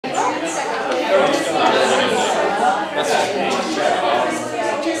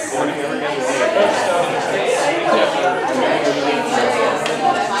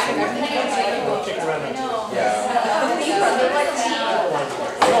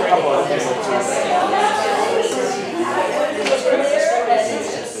Well,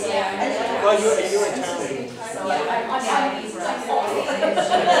 you're Italian.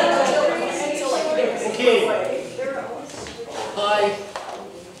 Okay. Hi.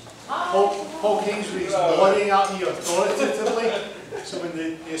 Paul Kingsbury is nodding at me authoritatively. So when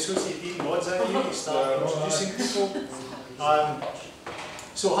the associate dean nods at you, you start introducing people.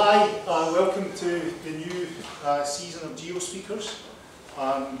 So hi, welcome to the new season of Geospeakers.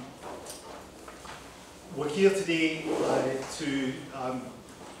 We're here today to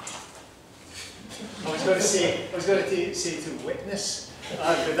I was going to say to witness,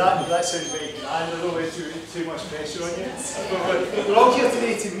 but that sounds very grand. I don't want too much pressure on you. But we're all here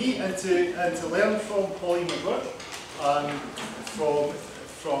today to meet and to learn from Pauline McGuirk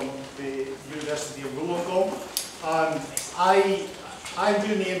from the University of Wollongong. I'm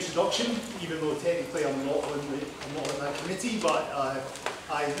doing the introduction, even though technically I'm not on that committee, but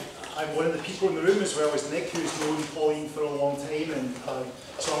I'm one of the people in the room, as well as Nick, who's known Pauline for a long time, and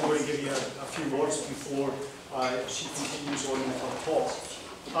so I'm going to give you a few words before she continues on with her talk.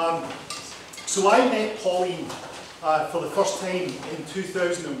 So I met Pauline for the first time in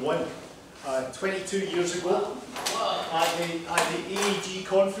 2001, 22 years ago, at the AEG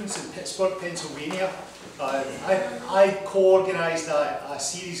conference in Pittsburgh, Pennsylvania. I co-organised a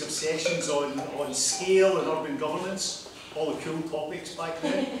series of sessions on scale and urban governance, all the cool topics back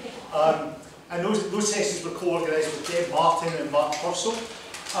then. And those sessions were co-organised with Deb Martin and Mark Purcell.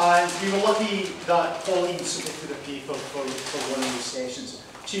 And we were lucky that Pauline submitted a paper for one of those sessions.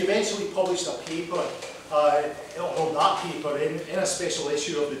 She eventually published a paper, or that paper, in a special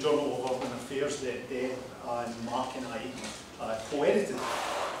issue of the Journal of Urban Affairs that Deb and Mark and I co-edited.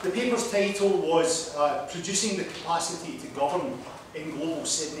 The paper's title was Producing the Capacity to Govern in Global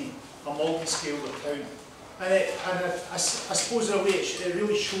Sydney, a Multi-Scale Account. And I suppose in a way it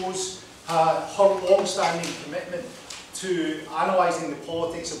really shows her long-standing commitment to analysing the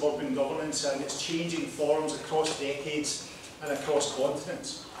politics of urban governance and its changing forms across decades and across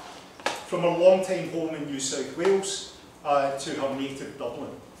continents. From her long-time home in New South Wales to her native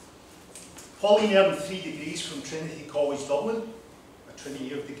Dublin. Pauline earned 3 degrees from Trinity College Dublin.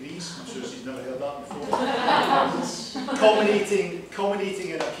 Trinity of degrees, I'm sure she's never heard that before. culminating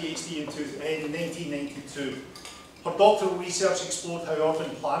in a PhD in 1992. Her doctoral research explored how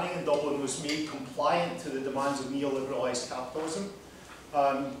urban planning in Dublin was made compliant to the demands of neoliberalised capitalism.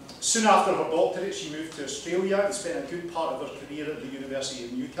 Soon after her doctorate, she moved to Australia and spent a good part of her career at the University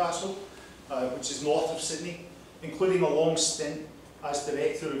of Newcastle, which is north of Sydney, including a long stint as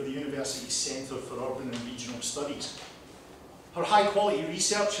director of the university's Centre for Urban and Regional Studies. Her high-quality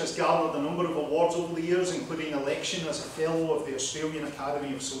research has garnered a number of awards over the years, including election as a Fellow of the Australian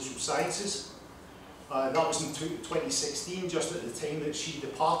Academy of Social Sciences. That was in 2016, just at the time that she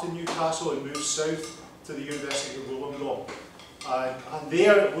departed Newcastle and moved south to the University of Wollongong. And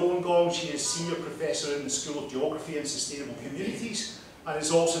there at Wollongong, she is Senior Professor in the School of Geography and Sustainable Communities, and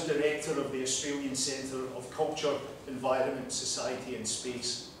is also Director of the Australian Centre of Culture, Environment, Society and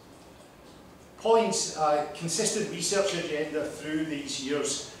Space. Pauline's consistent research agenda through these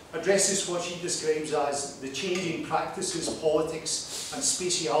years addresses what she describes as the changing practices, politics and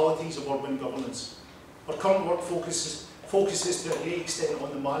spatialities of urban governance. Her current work focuses to a great extent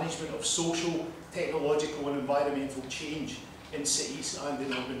on the management of social, technological and environmental change in cities and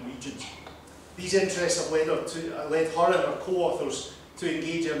in urban regions. These interests have led her and her co-authors to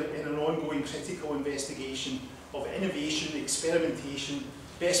engage in an ongoing critical investigation of innovation, experimentation,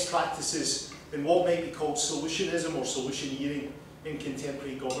 best practices in what might be called solutionism or solutioneering in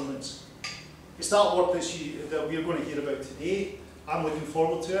contemporary governance. It's that work that we are going to hear about today. I'm looking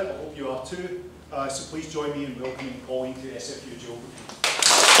forward to it. I hope you are too. So please join me in welcoming Pauline to SFU Geography.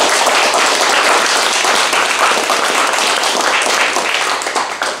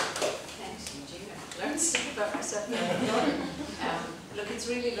 Thanks, Eugene. I've learned stuff about myself now. Look, it's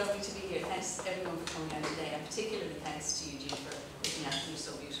really lovely to be here. Thanks everyone for coming out today, and particularly thanks to Eugene for looking after me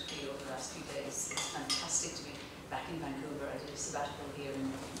so beautifully over the last few days. It's fantastic to be back in Vancouver. I did a sabbatical here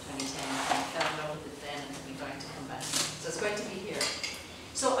in 2010 and I fell in love with it then and I'll be going to come back. So it's great to be here.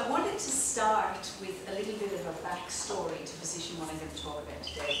 So I wanted to start with a little bit of a backstory to position what I'm going to talk about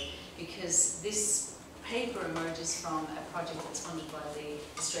today, because this paper emerges from a project that's funded by the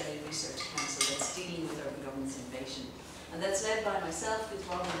Australian Research Council that's dealing with urban governance innovation. And that's led by myself with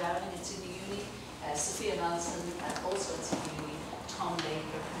Robin Dowling at Sydney Uni, Sophia Nelson, also at Sydney Uni, Tom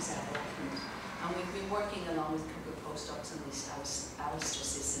Baker, who's at Auckland. And we've been working along with a couple of postdocs on this, Alistair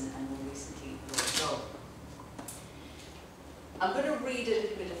Sisson and more recently, Laura Doe. I'm going to read a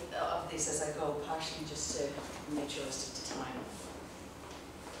little bit of this as I go, partially just to make sure I stick to time.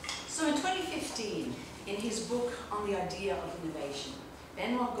 2015, in his book on the idea of innovation,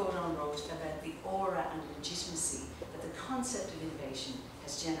 Benoit Godin wrote about the aura and legitimacy that the concept of innovation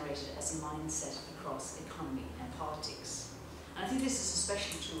has generated as a mindset across economy and politics. And I think this is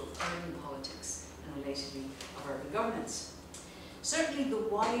especially true of urban politics and relatedly of urban governance. Certainly the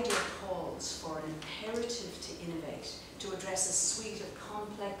wider calls for an imperative to innovate, to address a suite of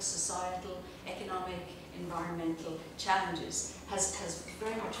complex societal, economic, environmental challenges has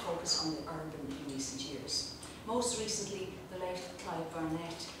very much focused on the urban in recent years. Most recently, the late Clive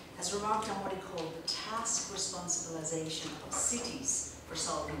Barnett has remarked on what he called the task responsibilisation of cities for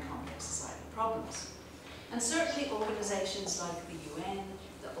solving complex societal problems. And certainly organisations like the UN,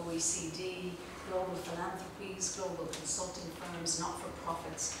 the OECD, global philanthropies, global consulting firms,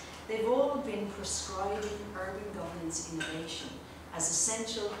 not-for-profits, they've all been prescribing urban governance innovation as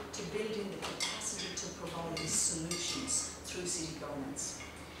essential to building the capacity to provide these solutions through city governance.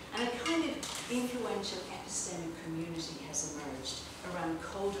 And a kind of influential epistemic community has emerged around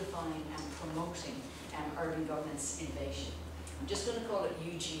codifying and promoting urban governance innovation. I'm just going to call it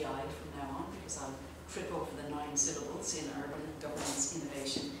UGI from now on because I'll trip over the 9 syllables in urban governance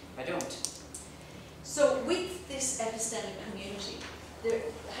innovation if I don't. So with this epistemic community, there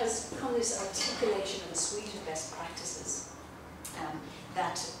has come this articulation of a suite of best practices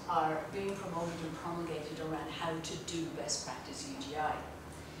that are being promoted and promulgated around how to do best practice UGI.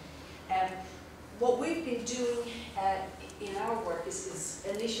 What we've been doing in our work is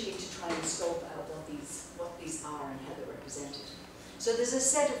initially to try and scope out what these are and how they're represented. So there's a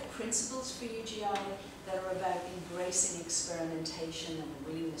set of principles for UGI that are about embracing experimentation and a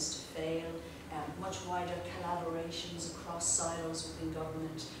willingness to fail, much wider collaborations across silos within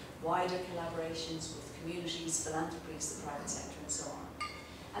government, wider collaborations with communities, philanthropies, the private sector, and so on.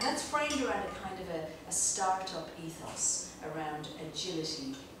 And that's framed around a kind of a startup ethos around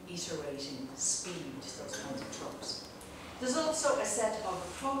agility, iterating, speed, those kinds of tropes. There's also a set of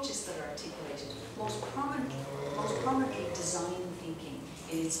approaches that are articulated, most prominently design thinking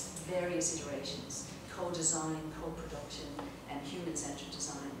in its various iterations, co-design, co-production, and human-centered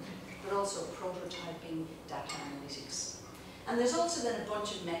design, but also prototyping, data analytics. And there's also then a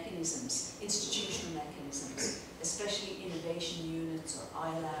bunch of mechanisms, institutional mechanisms, especially innovation units or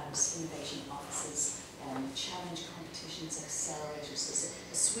iLabs, innovation offices, challenge competitions, accelerators. There's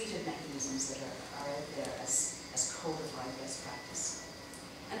a suite of mechanisms that are out there as codified best practice.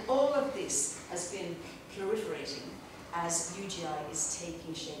 And all of this has been proliferating as UGI is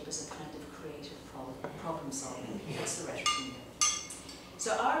taking shape as a kind of creative problem solving. That's the rhetoric in there.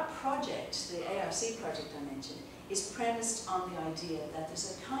 So our project, the ARC project I mentioned, is premised on the idea that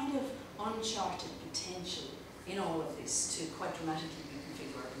there's a kind of uncharted potential in all of this to quite dramatically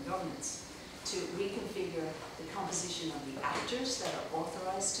reconfigure urban governance, to reconfigure the composition of the actors that are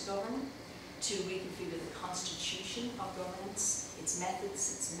authorized to govern, to reconfigure the constitution of governance, its methods,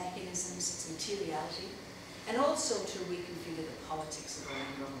 its mechanisms, its materiality, and also to reconfigure the politics of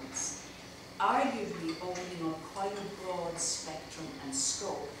urban governance, arguably opening up quite a broad spectrum and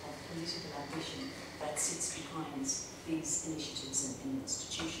scope of political ambition that sits behind these initiatives and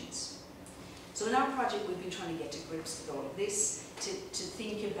institutions. So in our project, we've been trying to get to grips with all of this, to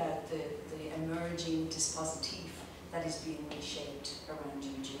think about the emerging dispositif that is being reshaped around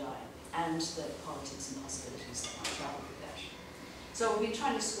UGI and the politics and possibilities that might travel with that. So we've been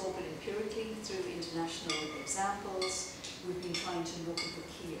trying to scope it empirically through international examples. We've been trying to look at the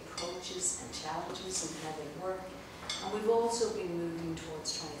key approaches and challenges and how they work. And we've also been moving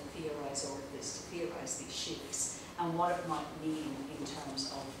towards trying to theorize all of this, to theorize these shifts and what it might mean in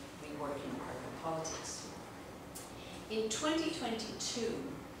terms of reworking urban politics. In 2022,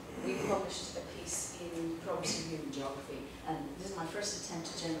 we published a piece in SFU Geography, and this is my first attempt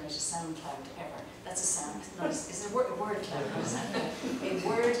to generate a sound cloud ever. That's a sound, it's a word cloud, not a sound cloud. A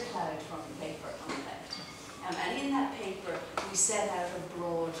word cloud from the paper on the left. And in that paper, we set out a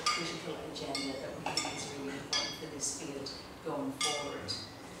broad critical agenda that we think is really important for this field going forward.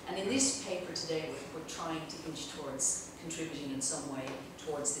 And in this paper today, we're trying to inch towards contributing in some way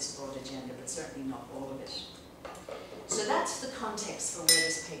towards this broad agenda, but certainly not all of it. So that's the context for where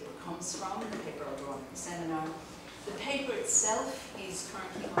this paper comes from, the paper I brought at the seminar. The paper itself is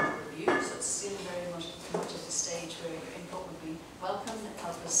currently under review, so it's still very much at the stage where your input would be welcome and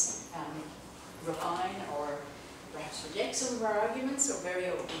help us refine or perhaps reject some of our arguments. We're very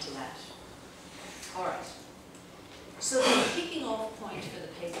open to that. All right. So the kicking off point for the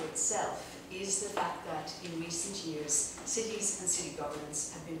paper itself is the fact that in recent years, cities and city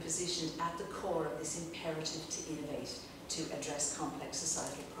governments have been positioned at the core of this imperative to innovate, to address complex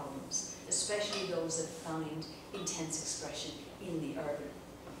societal problems, especially those that find intense expression in the urban.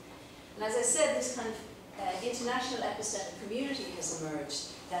 And as I said, this kind of international epistemic community has emerged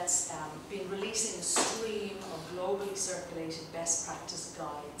that's been releasing a stream of globally circulated best practice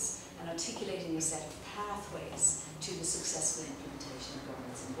guides and articulating a set of pathways to the successful implementation of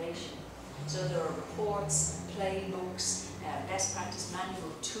governance innovation. So there are reports, playbooks, best practice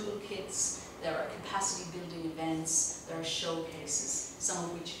manual toolkits, there are capacity building events, there are showcases, some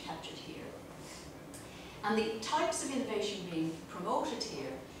of which are captured here. And the types of innovation being promoted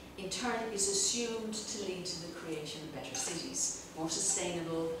here, in turn, is assumed to lead to the creation of better cities, more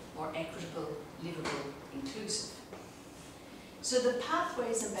sustainable, more equitable, livable, inclusive. So the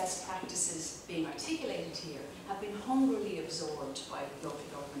pathways and best practices being articulated here have been hungrily absorbed by local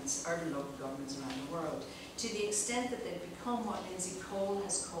governments, urban local governments around the world, to the extent that they've become what Lindsay Cole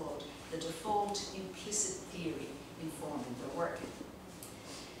has called the default implicit theory informing their work.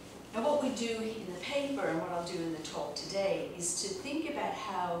 Now what we do in the paper, and what I'll do in the talk today, is to think about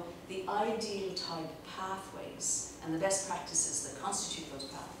how the ideal type pathways and the best practices that constitute those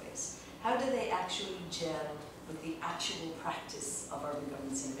pathways, how do they actually gel with the actual practice of urban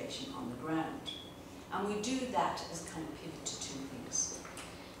governance innovation on the ground? And we do that as a kind of pivot to two things.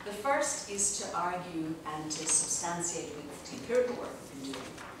 The first is to argue and to substantiate with the empirical work we've been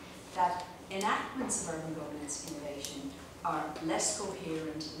doing that enactments of urban governance innovation are less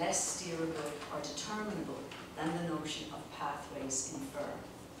coherent, less steerable or determinable than the notion of pathways infer.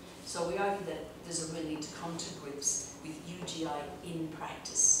 So we argue that there's a real need to come to grips with UGI in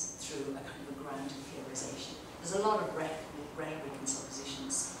practice through a kind of a grounded theorisation. There's a lot of rhetoric and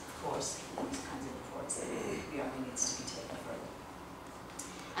suppositions, of course, in these kinds of reports that we argue needs to be taken further.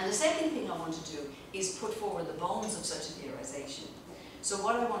 And the second thing I want to do is put forward the bones of such a theorisation. So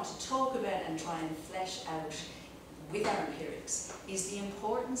what I want to talk about and try and flesh out with our empirics is the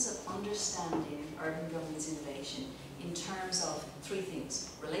importance of understanding urban governance innovation in terms of three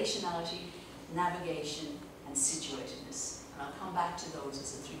things: relationality, navigation, and situatedness. And I'll come back to those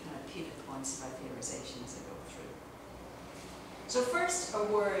as the three kind of pivot points of our theorisation as I go through. So first, a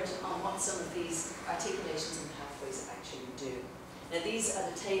word on what some of these articulations and pathways actually do. Now these are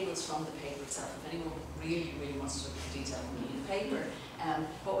the tables from the paper itself. If anyone really wants to look at the detail in the paper,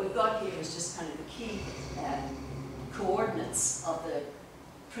 what we've got here is just kind of the key coordinates of the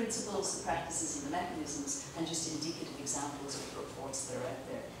principles, the practices, and the mechanisms, and just indicative examples of the reports that are out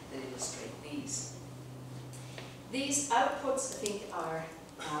there that illustrate these. These outputs, I think, are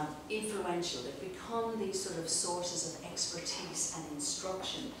influential. They've become these sort of sources of expertise and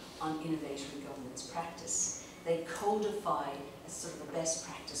instruction on innovatory governance practice. They codify a sort of a best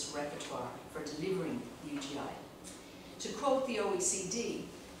practice repertoire for delivering UGI. To quote the OECD,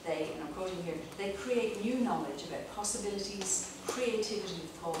 and I'm quoting here, they create new knowledge about possibilities, creativity of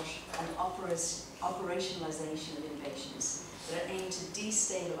thought, and operationalization of innovations that are aimed to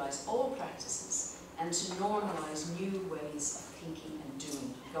destabilize all practices and to normalize new ways of thinking and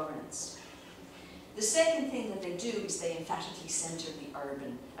doing governance. The second thing that they do is they emphatically center the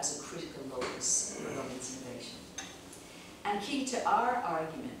urban as a critical locus for governance innovation. And key to our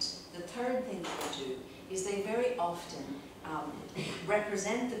argument, the third thing that they do is they very often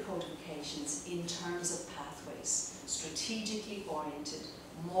represent the codifications in terms of pathways, strategically oriented,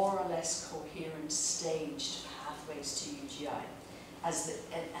 more or less coherent, staged pathways to UGI.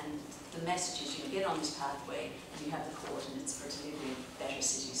 And the message is you get on this pathway and you have the coordinates for delivering better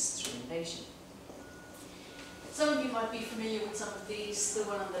cities through innovation. Some of you might be familiar with some of these. The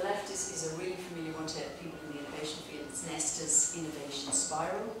one on the left is a really familiar one to people in the innovation field. It's Nesta's innovation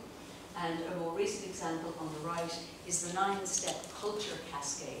spiral. And a more recent example on the right is the 9-step culture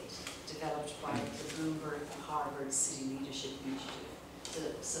cascade developed by the Bloomberg and Harvard City Leadership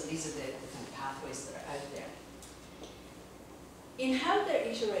Initiative. So these are the kind of pathways that are out there. In how they're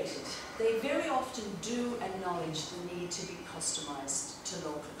iterated, they very often do acknowledge the need to be customized to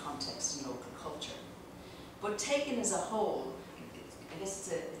local context and local culture. But taken as a whole, I guess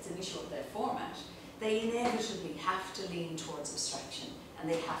it's an issue of their format, they inevitably have to lean towards abstraction, and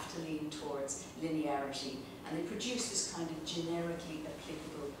they have to lean towards linearity, and they produce this kind of generically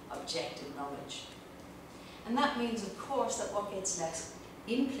applicable objective knowledge. And that means, of course, that what gets less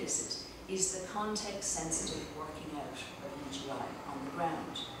implicit is the context-sensitive working out of UGI on the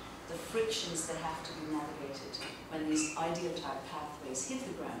ground, the frictions that have to be navigated when these ideal type pathways hit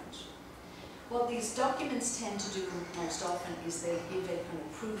the ground. What these documents tend to do most often is they give a kind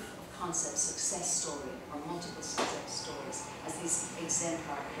of proof of concept success story or multiple success stories as these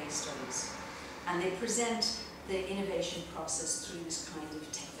exemplar case studies. And they present the innovation process through this kind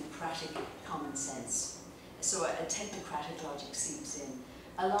of technocratic common sense. So a technocratic logic seeps in,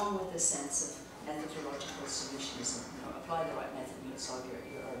 along with a sense of methodological solutionism. Apply the right method and you'll solve your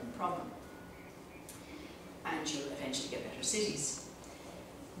urban problem. And you'll eventually get better cities.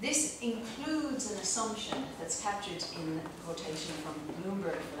 This includes an assumption that's captured in a quotation from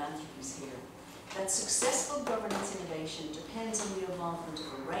Bloomberg Philanthropies here, that successful governance innovation depends on the involvement of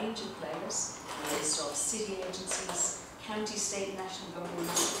a range of players, a list of city agencies, county, state and national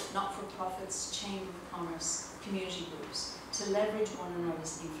governments, not-for-profits, chamber of commerce, community groups, to leverage one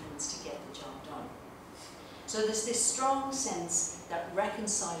another's influence to get the job done. So there's this strong sense that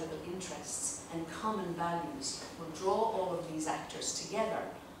reconcilable interests and common values will draw all of these actors together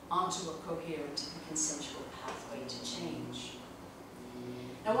onto a coherent and consensual pathway to change.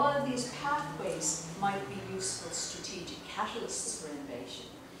 Now, while these pathways might be useful strategic catalysts for innovation,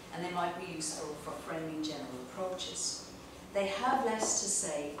 and they might be useful for framing general approaches, they have less to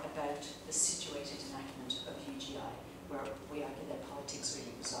say about the situated enactment of UGI, where we argue that politics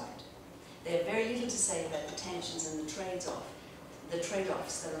really reside. They have very little to say about the tensions and the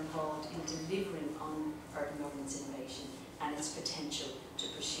trade-offs that are involved in delivering on urban governance innovation and its potential to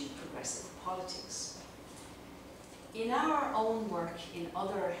pursue progressive politics. In our own work in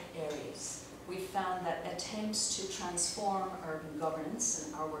other areas, we've found that attempts to transform urban governance,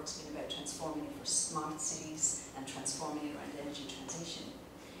 and our work's been about transforming it for smart cities and transforming it around energy transition.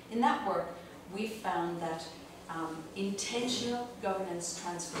 In that work, we found that intentional governance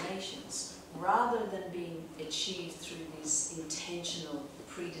transformations, rather than being achieved through these intentional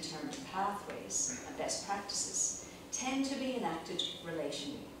predetermined pathways and best practices, tend to be enacted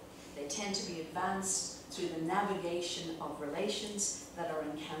relationally. They tend to be advanced through the navigation of relations that are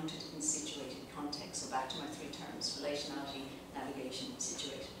encountered in situated contexts. So back to my three terms: relationality, navigation, and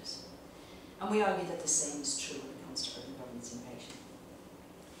situatedness. And we argue that the same is true when it comes to urban governance innovation.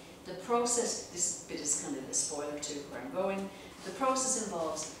 The process, this bit is kind of a spoiler to where I'm going, the process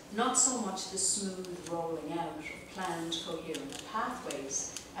involves not so much the smooth rolling out of planned, coherent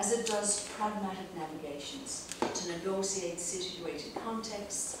pathways as it does pragmatic navigations to negotiate situated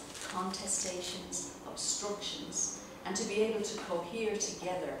contexts, contestations, obstructions, and to be able to cohere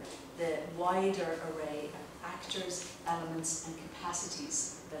together the wider array of actors, elements, and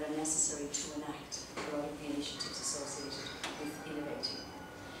capacities that are necessary to enact a lot of the initiatives associated with innovating.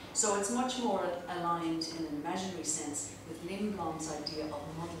 So it's much more aligned in an imaginary sense with Lindblom's idea of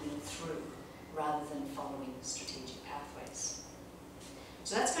muddling through rather than following strategic pathways.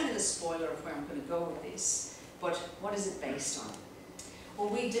 So that's kind of the spoiler of where I'm going to go with this, but what is it based on? Well,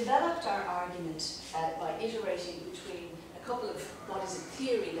 we developed our argument by iterating between a couple of what is a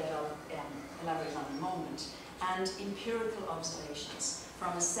theory that I'll elaborate on in a moment, and empirical observations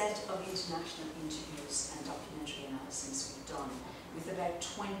from a set of international interviews and documentary analysis we've done with about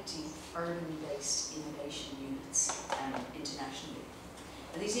 20 urban-based innovation units internationally.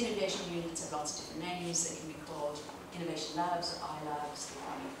 And these innovation units have lots of different names. They can be called innovation labs or iLabs. They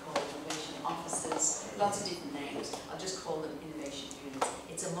can be called innovation offices. Lots of different names. I'll just call them innovation units.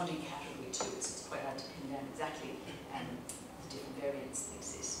 It's a muddy category too, so it's quite hard to pin down exactly the different variants that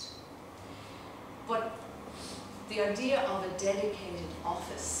exist. But the idea of a dedicated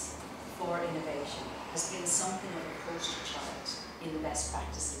office for innovation has been something of a poster child in the best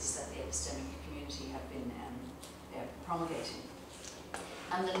practices that the epistemic community have been promulgating.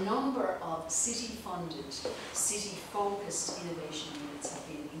 And the number of city-funded, city-focused innovation units have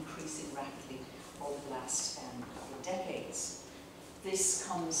been increasing rapidly over the last couple of decades. This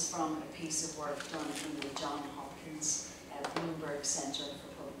comes from a piece of work done in the Johns Hopkins Bloomberg Center for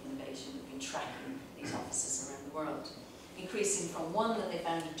Public Innovation. We've been tracking these offices around the world, increasing from one that they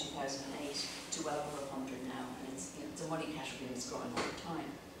founded in 2008 to well over 100 now, and it's a muddy category that's growing all the time.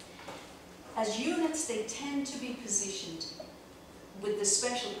 As units, they tend to be positioned with the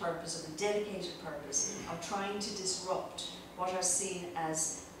special purpose, or the dedicated purpose, of trying to disrupt what is seen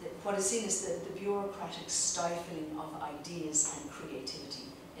as the bureaucratic stifling of ideas and creativity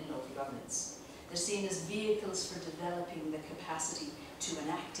in local governance. They're seen as vehicles for developing the capacity to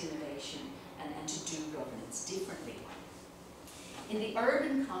enact innovation and to do governance differently. In the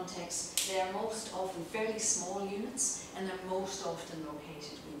urban context, they are most often fairly small units, and they're most often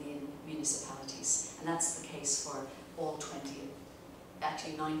located within municipalities. And that's the case for all 20,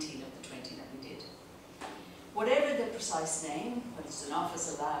 actually 19 of the 20 that we did. Whatever the precise name, whether it's an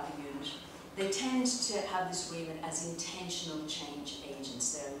office, a lab, a unit, they tend to have this remit as intentional change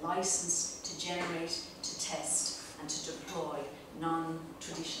agents. They're licensed to generate, to test, and to deploy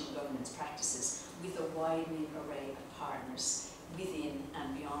non-traditional governance practices with a widening array of partners within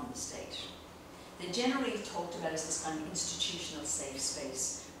and beyond the state. They're generally talked about as this kind of institutional safe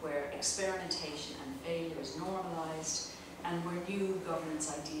space where experimentation and failure is normalized, and where new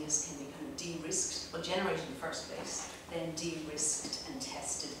governance ideas can be kind of de-risked, well, generated in the first place, then de-risked and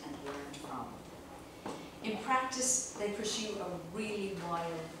tested and In practice, they pursue a really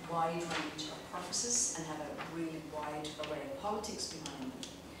wide range of purposes and have a really wide array of politics behind them.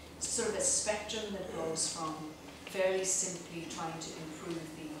 It's sort of a spectrum that goes from fairly simply trying to improve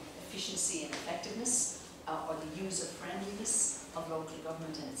the efficiency and effectiveness or the user-friendliness of local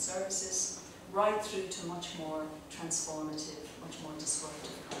government and its services, right through to much more transformative, much more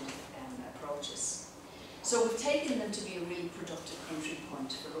disruptive kind of approaches. So we've taken them to be a really productive entry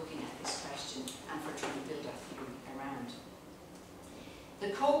point for looking at this question and for trying to build our theory around. The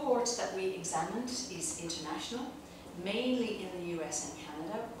cohort that we examined is international, mainly in the US and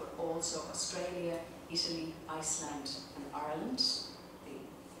Canada, but also Australia, Italy, Iceland and Ireland.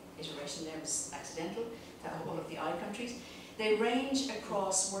 The iteration there was accidental, all of the I countries. They range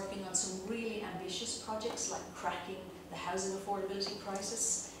across working on some really ambitious projects like cracking the housing affordability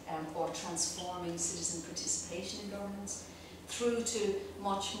crisis, or transforming citizen participation in governance, through to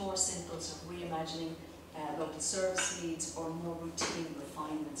much more simple sort of reimagining local service needs or more routine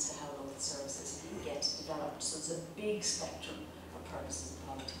refinements to how local services get developed. So it's a big spectrum of purposes and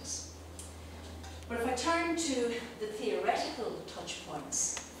politics. But if I turn to the theoretical touch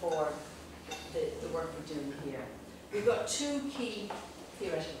points for the work we're doing here, we've got two key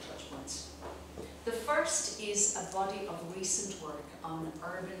theoretical touch points. The first is a body of recent work on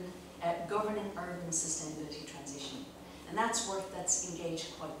governing urban sustainability transition. And that's work that's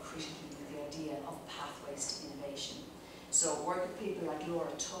engaged quite critically with the idea of pathways to innovation. So work with people like Laura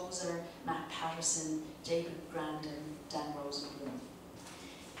Tozer, Matt Patterson, Jacob Grandin, Dan Rosenblum.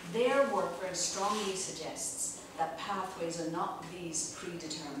 Their work very strongly suggests that pathways are not these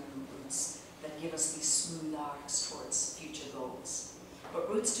predetermined routes that give us these smooth arcs towards future goals. But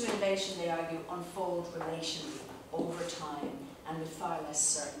routes to innovation, they argue, unfold relationally over time and with far less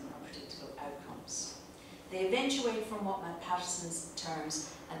certain or predictable outcomes. They eventuate from what Matt Patterson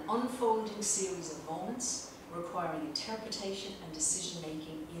terms an unfolding series of moments requiring interpretation and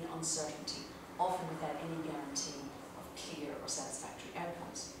decision-making in uncertainty, often without any guarantee of clear or satisfactory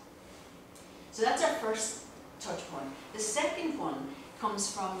outcomes. So that's our first touch point. The second one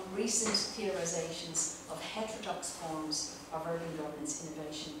comes from recent theorisations of heterodox forms of urban governance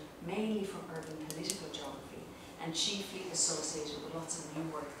innovation, mainly from urban political geography, and chiefly associated with lots of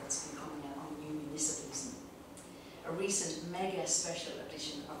new work that's been coming out on new municipalism. A recent mega special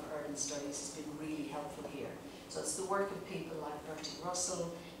edition of Urban Studies has been really helpful here. So it's the work of people like Bertie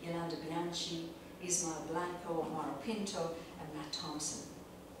Russell, Yolanda Bianchi, Ismael Blanco, Mauro Pinto, and Matt Thompson.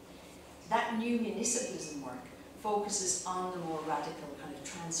 That new municipalism work focuses on the more radical kind of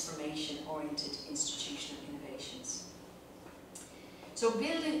transformation-oriented institutional innovations. So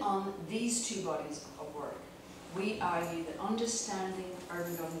building on these two bodies of work, we argue that understanding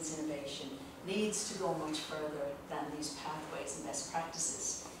urban governance innovation needs to go much further than these pathways and best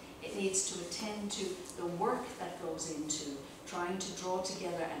practices. It needs to attend to the work that goes into trying to draw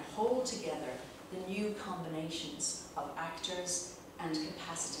together and hold together the new combinations of actors and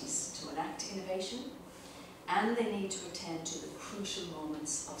capacities to enact innovation. And they need to attend to the crucial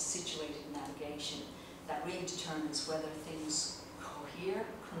moments of situated navigation that really determines whether things cohere,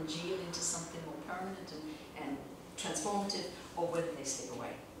 congeal into something more permanent and transformative, or whether they slip away.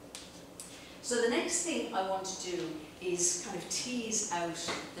 So the next thing I want to do is kind of tease out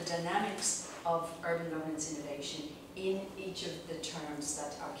the dynamics of urban governance innovation in each of the terms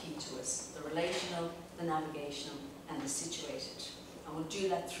that are key to us: the relational, the navigational, and the situated. And we'll do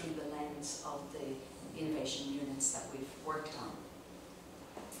that through the lens of the innovation units that we've worked on.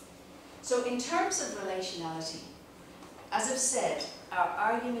 So in terms of relationality, as I've said, our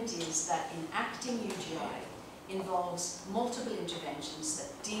argument is that enacting UGI involves multiple interventions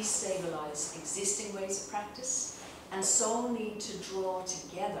that destabilize existing ways of practice and so need to draw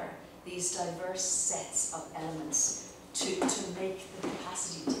together these diverse sets of elements to make the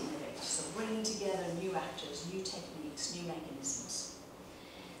capacity to innovate. So bringing together new actors, new techniques, new mechanisms.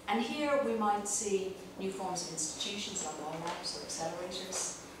 And here we might see new forms of institutions like law labs or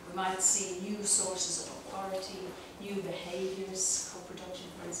accelerators. We might see new sources of authority, new behaviours, co-production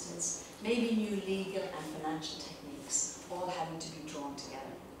for instance, maybe new legal and financial techniques, all having to be drawn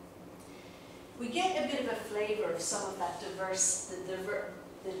together. We get a bit of a flavour of some of that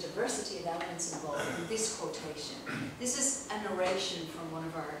the diversity of elements involved in this quotation. This is a narration from one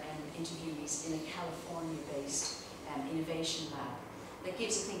of our interviewees in a California-based innovation lab that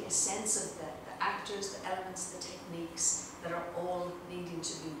gives, I think, a sense of the actors, the elements, the techniques that are all needing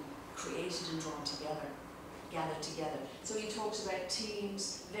to be created and drawn together, gathered together. So he talks about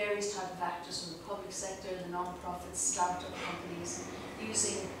teams, various types of actors from the public sector, the non-profits, startup companies,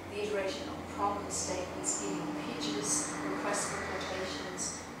 using the iteration of problem statements, giving pitches, requests for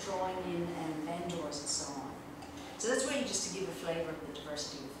quotations, drawing in vendors and so on.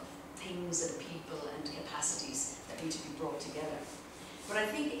 brought together. But I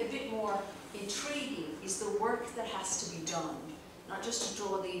think a bit more intriguing is the work that has to be done, not just to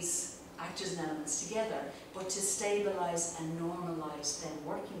draw these actors and elements together, but to stabilise and normalise them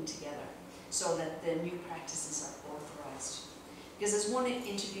working together so that the new practices are authorised. Because as one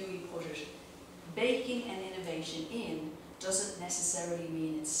interviewee put it, baking an innovation in doesn't necessarily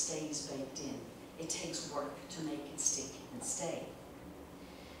mean it stays baked in. It takes work to make it stick and stay.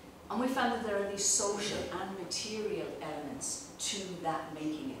 And we found that there are these social and material elements to that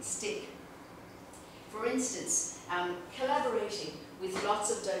making it stick. For instance, collaborating with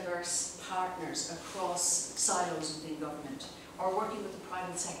lots of diverse partners across silos within government, or working with the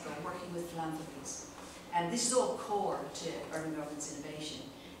private sector, or working with philanthropies. And this is all core to urban governance innovation,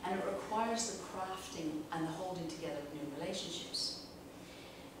 and it requires the crafting and the holding together of new relationships.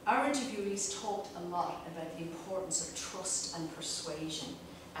 Our interviewees talked a lot about the importance of trust and persuasion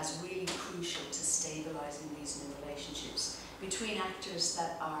as really crucial to stabilising these new relationships between actors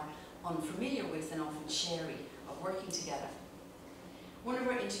that are unfamiliar with and often chary of working together. One of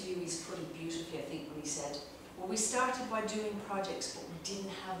our interviewees put it beautifully, I think, when he said, well, we started by doing projects, but we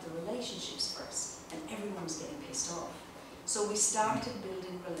didn't have the relationships first, and everyone was getting pissed off. So we started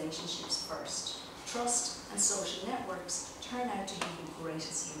building relationships first. Trust and social networks turn out to be the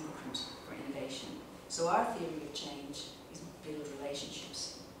greatest lubricant for innovation. So our theory of change is build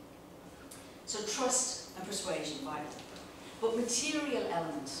relationships. So trust and persuasion, vital. But material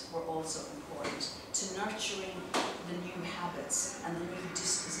elements were also important to nurturing the new habits and the new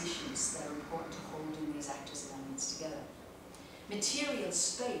dispositions that are important to holding these actors and elements together. Material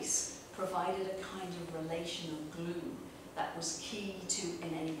space provided a kind of relational glue that was key to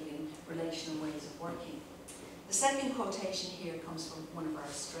enabling relational ways of working. The second quotation here comes from one of our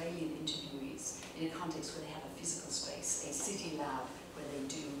Australian interviewees in a context where they have a physical space, a city lab, where they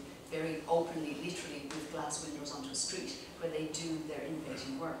do very openly, literally with glass windows onto a street, where they do their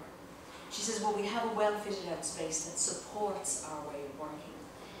innovating work. She says, well, we have a well fitted out space that supports our way of working.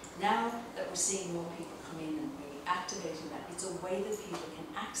 Now that we're seeing more people come in and really activating that, it's a way that people can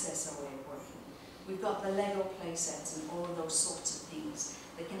access our way of working. We've got the Lego play sets and all of those sorts of things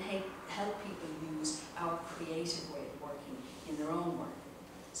that can help people use our creative way of working in their own work.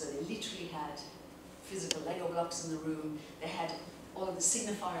 So they literally had physical Lego blocks in the room, they had all of the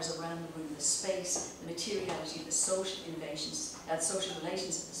signifiers around the room, the space, the materiality, the social innovations, social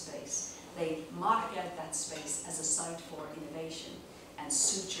relations of the space. They mark out that space as a site for innovation and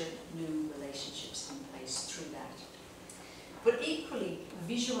suture new relationships in place through that. But equally,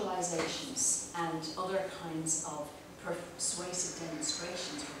 visualizations and other kinds of persuasive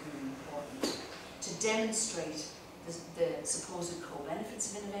demonstrations were really important to demonstrate the supposed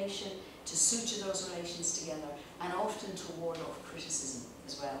co-benefits of innovation, to suture those relations together, and often to ward off criticism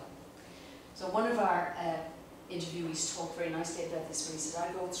as well. So one of our interviewees talked very nicely about this, where he said,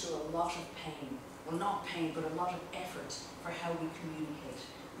 I go through a lot of pain, well not pain, but a lot of effort for how we communicate.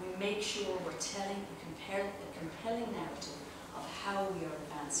 We make sure we're telling a compelling narrative of how we are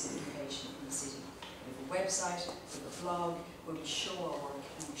advancing innovation in the city. We have a website, we have a blog, where we show our work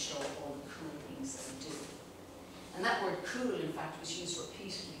and we show all the cool things that we do. And that word cool, in fact, was used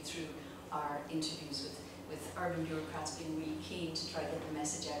repeatedly through our interviews with urban bureaucrats being really keen to try to get the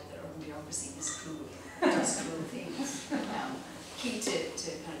message out that urban bureaucracy is cool, does cool things. Key to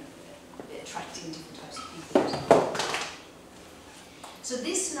kind of attracting different types of people. So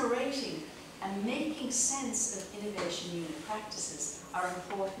this narrating and making sense of innovation unit practices are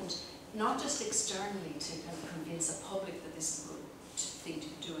important, not just externally to kind of convince a public that this is a good thing to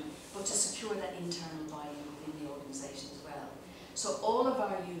be doing, but to secure that internal buy-in within the organisation as well. So all of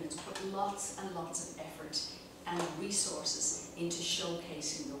our units put lots and lots of effort and resources into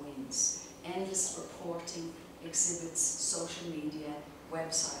showcasing the wins. Endless reporting, exhibits, social media,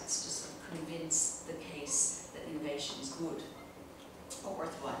 websites to sort of convince the case that innovation is good, or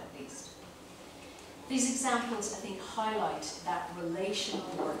worthwhile at least. These examples, I think, highlight that relational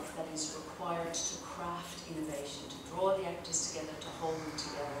work that is required to craft innovation, to draw the actors together, to hold them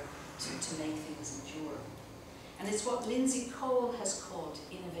together, to make things endure. And it's what Lindsay Cole has called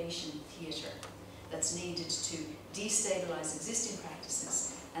innovation theatre that's needed to destabilise existing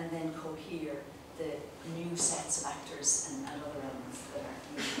practices and then cohere the new sets of actors and other elements that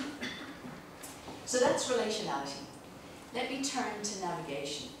are needed. So that's relationality. Let me turn to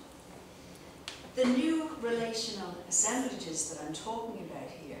navigation. The new relational assemblages that I'm talking about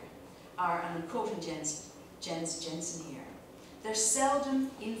here are, and I'm quoting Jens Jensen here, they're seldom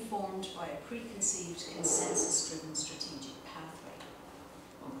informed by a preconceived, consensus-driven strategic pathway,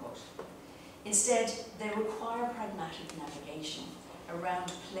 unquote. Instead, they require pragmatic navigation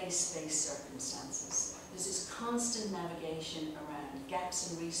around place-based circumstances. There's this constant navigation around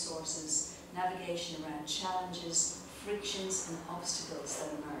gaps in resources, navigation around challenges, frictions and obstacles that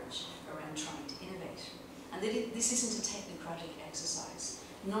emerge around trying to innovate. And this isn't a technocratic exercise.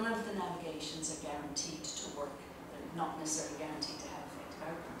 None of the navigations are guaranteed to work. They're not necessarily guaranteed to have effective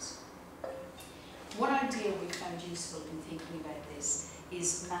outcomes. One idea we found useful in thinking about this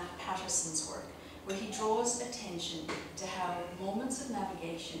is Matt Patterson's work, where he draws attention to how moments of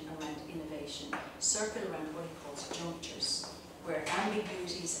navigation around innovation circle around what he calls junctures, where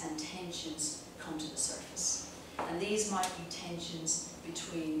ambiguities and tensions come to the surface. And these might be tensions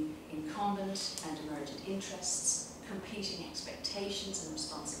between incumbent and emergent interests, competing expectations and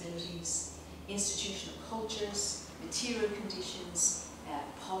responsibilities, institutional cultures, material conditions,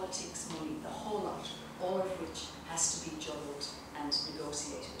 politics, money, the whole lot, all of which has to be juggled and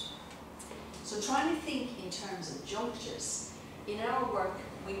negotiated. So trying to think in terms of junctures, in our work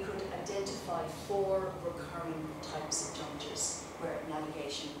we could identify 4 recurring types of junctures where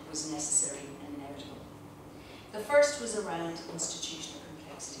navigation was necessary and inevitable. The first was around institutional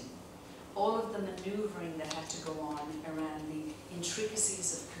complexity. All of the manoeuvring that had to go on around the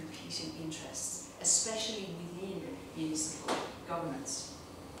intricacies of competing interests, especially within municipal governments.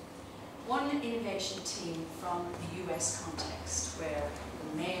 One innovation team from the US context, where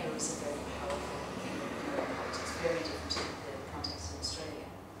the mayor is a very powerful figure in America, it's very different to the context in Australia.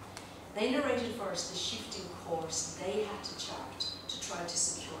 They narrated for us the shifting course they had to chart to try to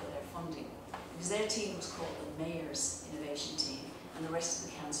secure their funding, because their team was called the Mayor's Innovation Team, and the rest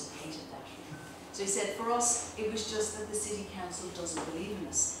of the council hated that. So he said, for us, it was just that the City Council doesn't believe in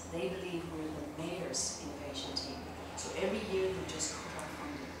us. They believe we're the Mayor's Innovation Team. So every year we just cut our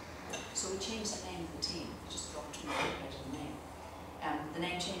funding. So we changed the name of the team, we just dropped Mayor out of the name. The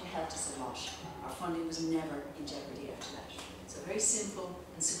name change helped us a lot. Our funding was never in jeopardy after that. It's a very simple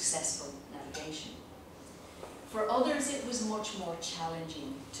and successful navigation. For others, it was much more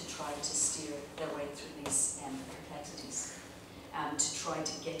challenging to try to steer their way through these complexities, to try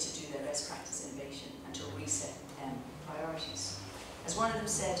to get to do their best practice innovation and to reset priorities. As one of them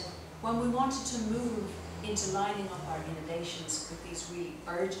said, when we wanted to move into lining up our innovations with these really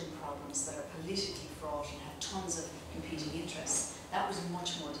urgent problems that are politically fraught and have tons of competing interests, that was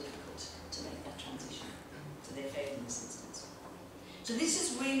much more difficult to make that transition. So they failed in this instance. So this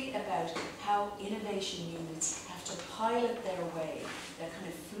is really about how innovation units have to pilot their way, their kind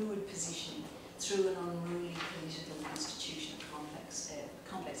of fluid positioning, through an unruly political and institutional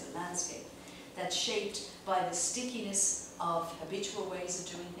complex of landscape that's shaped by the stickiness of habitual ways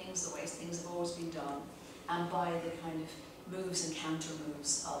of doing things, the ways things have always been done, and by the kind of moves and counter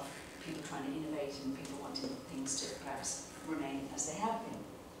moves of people trying to innovate and people wanting things to perhaps remain as they have been.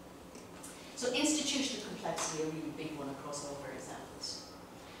 So institutional complexity, a really big one across all of our examples.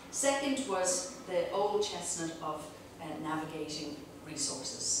 Second was the old chestnut of navigating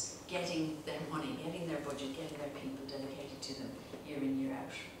resources, getting their money, getting their budget, getting their people dedicated to them year in, year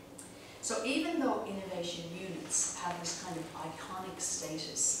out. So even though innovation units have this kind of iconic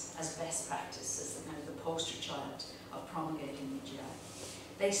status as best practice, as the kind of the poster child of promulgating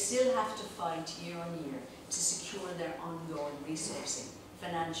UGI, they still have to fight year on year to secure their ongoing resourcing,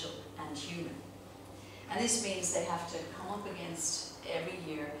 financial and human. And this means they have to come up against every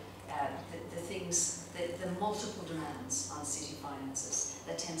year the multiple demands on city finances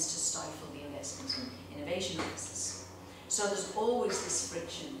that tends to stifle the investment in innovation offices. So there's always this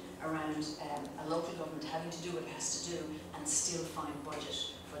friction around a local government having to do what it has to do and still find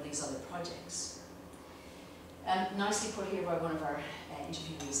budget for these other projects. Nicely put here by one of our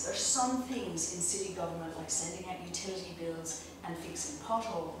interviewees, there are some things in city government, like sending out utility bills and fixing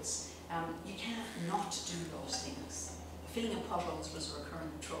potholes. You can't not do those things. Filling in potholes was a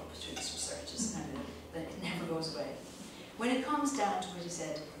recurrent trope through this research, that it never goes away. When it comes down to it, he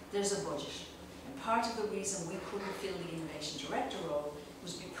said, there's a budget. And part of the reason we couldn't fill the innovation director role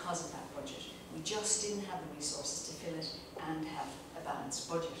was because of that budget. We just didn't have the resources to fill it and have a balanced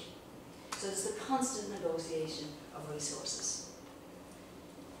budget. So there's the constant negotiation of resources.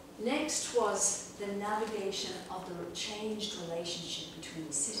 Next was the navigation of the changed relationship between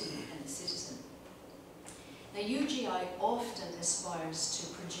the city and the citizen. Now, UGI often aspires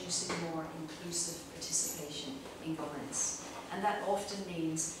to producing more inclusive participation in governance, and that often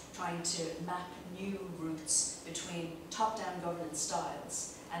means trying to map new routes between top-down governance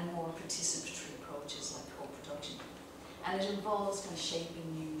styles and more participatory approaches like co-production. And it involves kind of shaping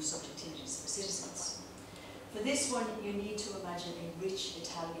new subjectivities for citizens. For this one, you need to imagine a rich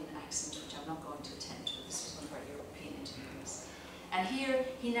Italian accent, which I'm not going to attempt, but this was one of our European interviewers. And here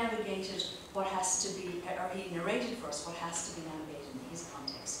he navigated what has to be, or he narrated for us what has to be navigated in his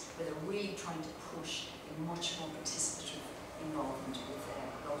context, where they're really trying to push a much more participatory involvement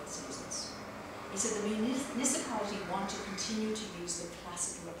with local citizens. He said the municipality want to continue to use the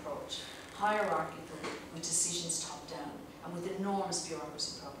classical approach, hierarchical, with decisions top down, and with enormous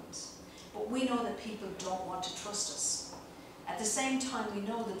bureaucracy problems. But we know that people don't want to trust us. At the same time, we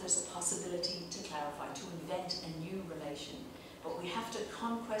know that there's a possibility to clarify, to invent a new relation, but we have to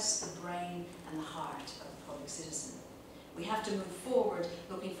conquest the brain and the heart of the public citizen. We have to move forward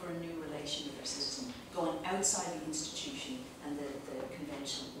looking for a new relation with our citizen, going outside the institution and the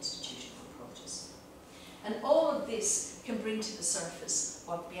conventional institutional approaches. And all of this can bring to the surface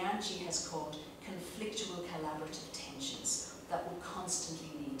what Bianchi has called conflictual collaborative tensions that will constantly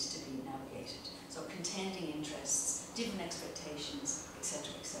need to be navigated. So contending interests, different expectations,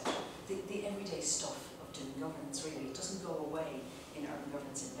 etc., etc. The everyday stuff of doing governance, really. It doesn't go away in urban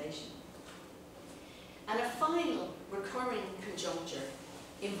governance innovation. And a final recurring conjuncture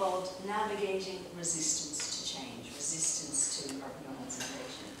involved navigating resistance to change, resistance to urban governance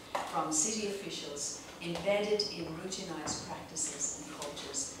innovation, from city officials embedded in routinized practices and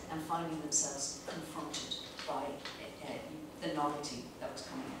cultures and finding themselves confronted by the novelty that was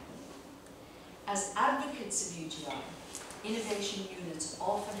coming at them. As advocates of UGI, innovation units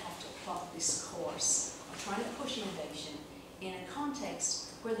often have to plot this course of trying to push innovation in a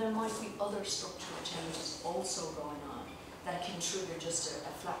context where there might be other structural changes also going on that can trigger just a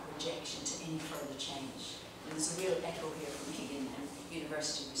flat rejection to any further change. And there's a real echo here for me in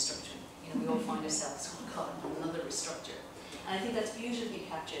university restructuring. You know, we all find ourselves, oh God, another restructure. And I think that's beautifully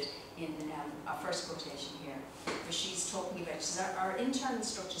captured in our first quotation here, where she's talking about, she says, our internal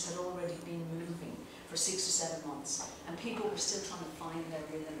structures had already been moving for 6 or 7 months, and people were still trying to find their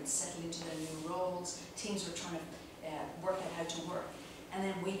rhythm and settle into their new roles. Teams were trying to work out how to work. And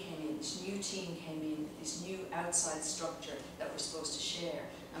then we came in, this new team came in, this new outside structure that we're supposed to share.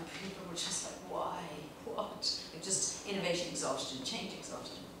 And people were just like, why? What? It just innovation exhaustion, change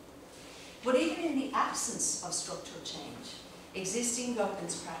exhaustion. But even in the absence of structural change, existing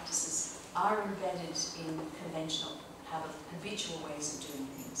governance practices are embedded in conventional, habitual ways of doing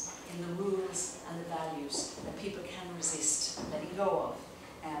things, in the rules and the values that people can resist letting go of.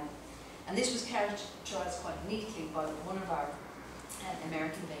 And this was characterized quite neatly by one of our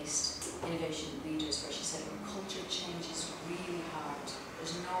American-based innovation leaders, where she said, culture change is really hard.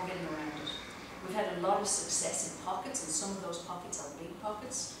 There's no getting around it. We've had a lot of success in pockets, and some of those pockets are big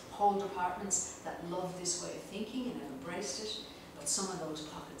pockets, whole departments that love this way of thinking and have embraced it, but some of those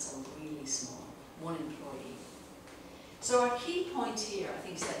pockets are really small, one employee. So our key point here, I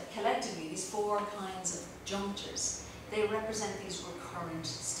think, is that collectively these 4 kinds of junctures, they represent these recurrent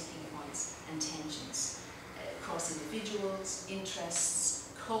sticking points and tensions across individuals,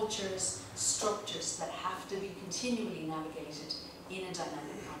 interests, cultures, structures that have to be continually navigated in a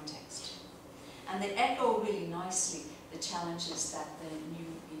dynamic context. And they echo really nicely the challenges that the new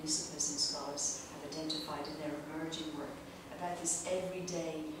municipalism scholars have identified in their emerging work about this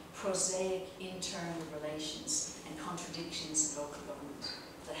everyday, prosaic internal relations and contradictions in local government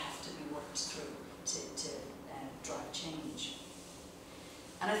that have to be worked through to drive change.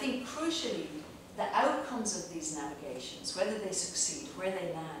 And I think crucially, the outcomes of these navigations, whether they succeed, where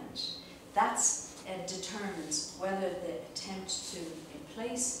they land, that's determines whether the attempt to, in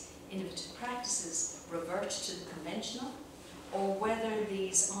place innovative practices, revert to the conventional, or whether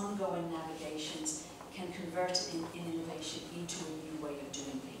these ongoing navigations can convert in innovation into a new way of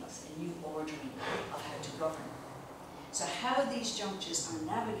doing things, a new ordering of how to govern. So how these junctures are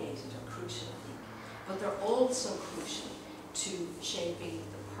navigated are crucial, I think, but they're also crucial to shaping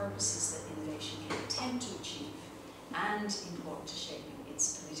the purposes that innovation can attempt to achieve, and important to shaping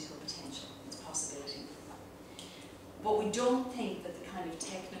its political potential, its possibility. But we don't think that the kind of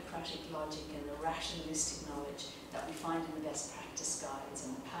technocratic logic and the rationalistic knowledge that we find in the best practice guides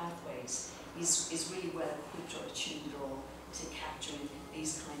and the pathways is really well equipped or attuned at all to capturing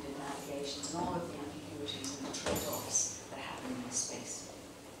these kind of navigations and all of the ambiguities and the trade-offs that happen in this space.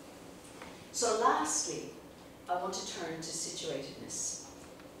 So lastly, I want to turn to situatedness.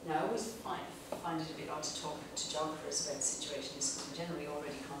 Now, I always find it a bit odd to talk to geographers about situatedness, because we're generally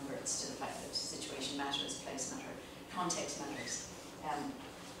already converts to the fact that situation matters, place matters, context matters.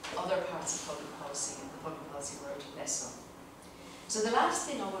 Other parts of public policy, the public policy world, less so. So the last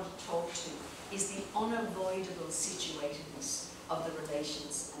thing I want to talk to is the unavoidable situatedness of the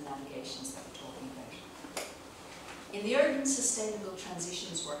relations and navigations that we're talking about. In the urban sustainable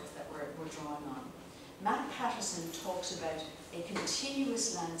transitions work that we're drawing on, Matt Patterson talks about a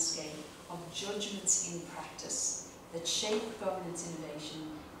continuous landscape of judgments in practice that shape governance innovation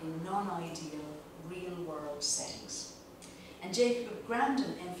in non-ideal, real-world settings. And Jacob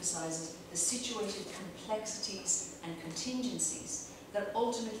Grandin emphasises the situated complexities and contingencies that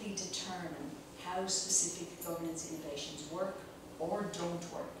ultimately determine how specific governance innovations work or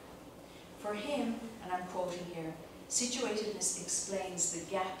don't work. For him, and I'm quoting here, situatedness explains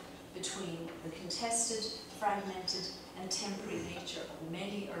the gap between the contested, fragmented and temporary nature of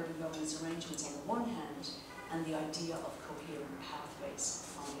many urban governance arrangements on the one hand and the idea of coherent pathways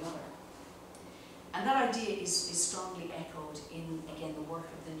on the other. And that idea is strongly echoed in, again, the work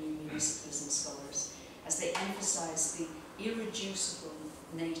of the new municipalism scholars, as they emphasize the irreducible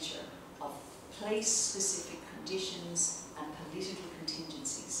nature of place-specific conditions and political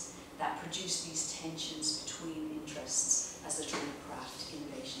contingencies that produce these tensions between interests as they try to craft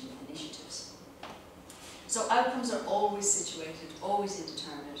innovation initiatives. So outcomes are always situated, always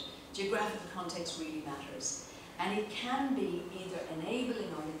indeterminate. Geographical context really matters. And it can be either enabling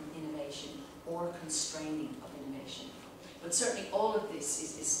of innovation or constraining of innovation. But certainly all of this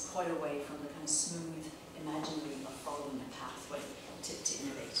is quite away from the kind of smooth imaginary of following a pathway to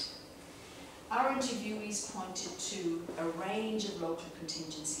innovate. Our interviewees pointed to a range of local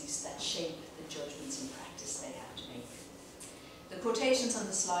contingencies that shape the judgments and practice they have to make. The quotations on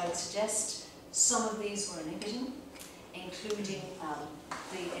the slide suggest some of these were inhibiting, including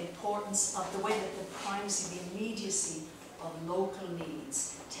the importance of the way that the primacy, the immediacy of local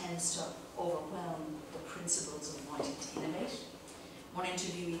needs tends to overwhelm the principles of wanting to innovate. One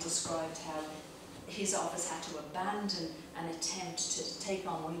interviewee described how his office had to abandon an attempt to take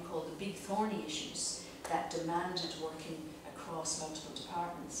on what he called the big thorny issues that demanded working across multiple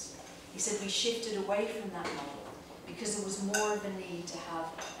departments. He said we shifted away from that model because there was more of a need to have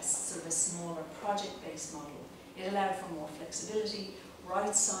a sort of a smaller project-based model. It allowed for more flexibility,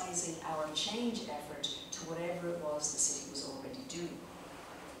 right-sizing our change effort to whatever it was the city was already doing.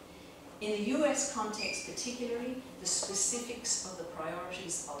 In the US context particularly, the specifics of the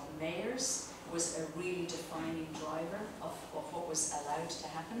priorities of mayors was a really defining driver of what was allowed to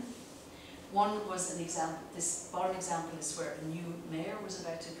happen. One was an example, this bottom example is where a new mayor was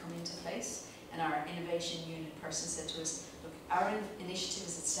about to come into place, and our innovation unit person said to us, look, our initiative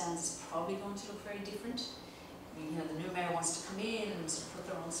as it stands is probably going to look very different. You know, the new mayor wants to come in and sort of put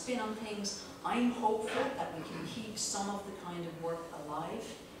their own spin on things. I'm hopeful that we can keep some of the kind of work alive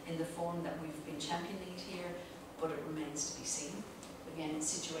in the form that we've been championing it here, but it remains to be seen. Again,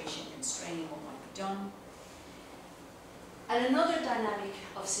 situation constraining what might be done. And another dynamic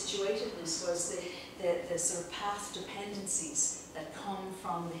of situatedness was the sort of path dependencies that come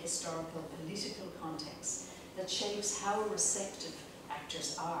from the historical political context that shapes how receptive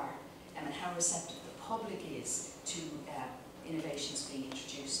actors are and how receptive the public is to innovations being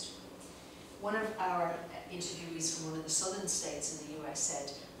introduced. One of our interviewees from one of the southern states in the US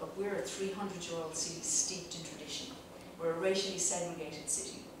said, look, we're a 300-year-old city steeped in tradition. We're a racially segregated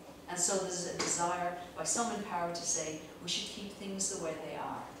city. And so there's a desire by some in power to say we should keep things the way they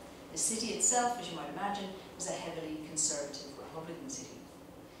are. The city itself, as you might imagine, was a heavily conservative Republican city.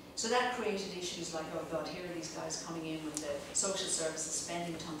 So that created issues like, oh God, here are these guys coming in with the social services,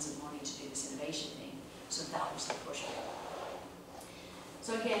 spending tons of money to do this innovation thing. So that was the push.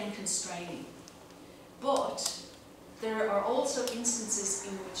 So again, constraining. But there are also instances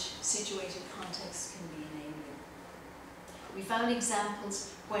in which situated context can be enabling. We found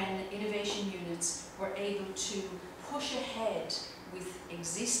examples when innovation units were able to push ahead with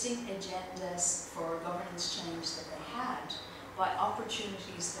existing agendas for governance change that they had by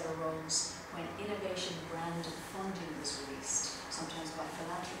opportunities that arose when innovation branded funding was released, sometimes by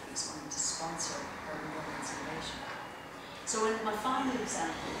philanthropies wanting to sponsor urban governance innovation. So in my final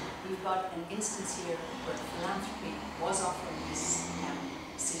example, we've got an instance here where the philanthropy was offering this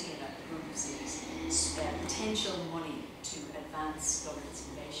city and a group of cities potential money to advance governance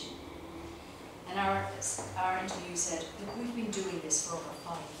innovation. And our interview said, look, we've been doing this for over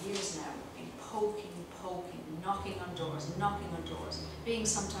 5 years now. We've been poking, knocking on doors, being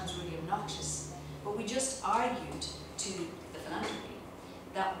sometimes really obnoxious. But we just argued to the philanthropy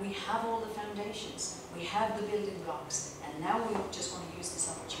that we have all the foundations, we have the building blocks, and now we just want to use this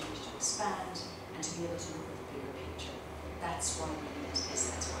opportunity to expand and to be able to look at the bigger picture. That's why we need this,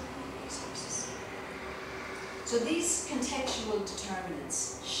 that's why we need resources. So these contextual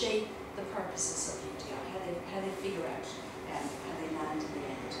determinants shape the purposes of UDI, how they figure out, how they land in the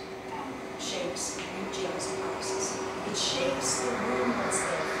end, shapes UGI's purposes. It shapes the room that's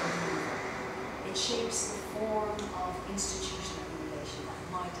there for maneuver. It shapes the form of institutional innovation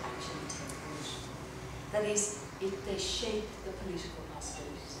that might actually take root. That is, they shape the political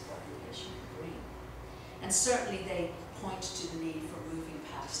possibilities of what innovation can bring. And certainly they point to the need for moving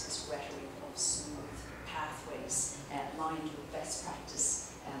past this rhetoric of smooth pathways lined with best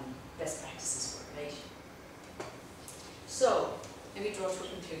practices for innovation. So, let me draw to a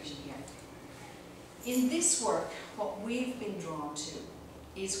conclusion here. In this work, what we've been drawn to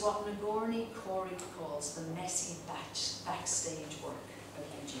is what McGuirk calls the messy backstage work of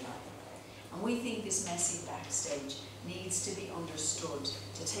UGI. And we think this messy backstage needs to be understood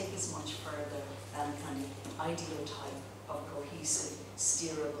to take us much further than kind of ideal type of cohesive,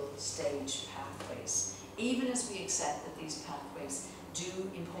 steerable stage pathways. Even as we accept that these pathways do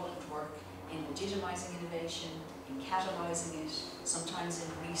important work in legitimizing innovation, in catalyzing it, sometimes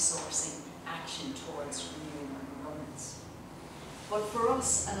in resourcing action towards renewing urban governance. But for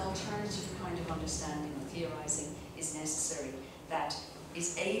us, an alternative kind of understanding of theorising is necessary that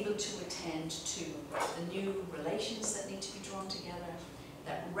is able to attend to the new relations that need to be drawn together,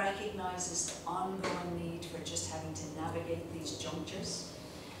 that recognises the ongoing need for just having to navigate these junctures,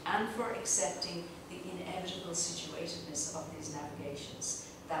 and for accepting the inevitable situatedness of these navigations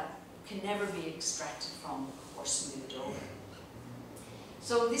that can never be extracted from or smoothed over.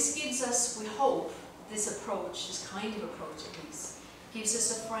 So this gives us, we hope, this approach, this kind of approach at least, gives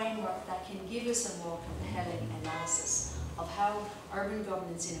us a framework that can give us a more compelling analysis of how urban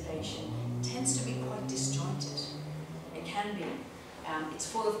governance innovation tends to be quite disjointed. It can be. It's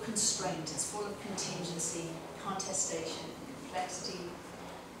full of constraint, it's full of contingency, contestation, complexity.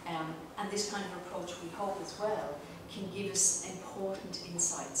 And this kind of approach, we hope as well, can give us important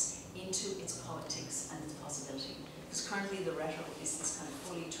insights into its politics and its possibility. Because currently the rhetoric is this kind of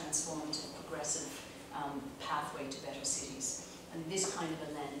fully transformative, progressive pathway to better cities. And this kind of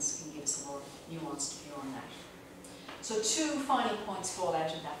a lens can give us a more nuanced view on that. So two final points fall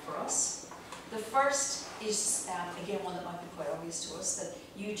out of that for us. The first is, again, one that might be quite obvious to us, that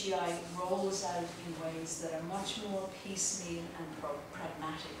UGI rolls out in ways that are much more piecemeal and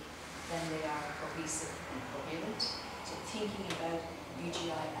pragmatic than they are cohesive and coherent. So thinking about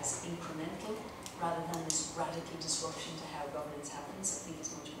UGI as incremental rather than this radical disruption to how governance happens, I think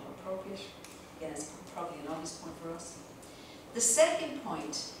is much more appropriate. Again, it's probably an obvious point for us. The second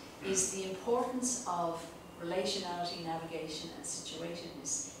point is the importance of relationality, navigation and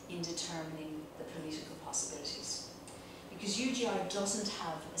situatedness in determining the political possibilities. Because UGI doesn't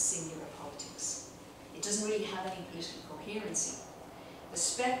have a singular politics. It doesn't really have any political coherency. The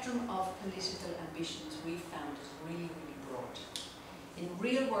spectrum of political ambitions we've found is really, really broad. In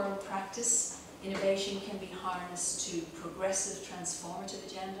real-world practice, innovation can be harnessed to progressive, transformative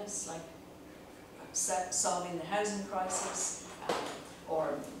agendas like solving the housing crisis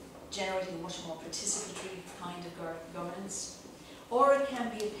or generating a much more participatory kind of governance. Or it can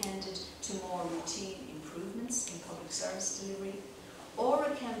be appended to more routine improvements in public service delivery. Or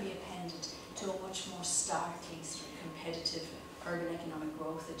it can be appended to a much more starkly competitive urban economic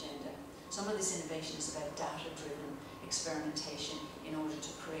growth agenda. Some of this innovation is about data-driven experimentation in order to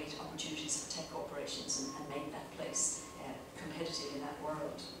create opportunities for tech corporations and make that place competitive in that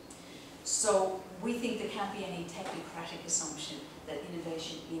world. So we think there can't be any technocratic assumption that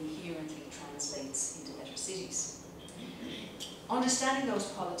innovation inherently translates into better cities. Understanding those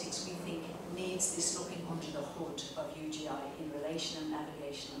politics, we think, needs this looking under the hood of UGI in relational,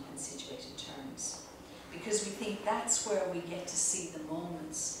 navigational and situated terms. Because we think that's where we get to see the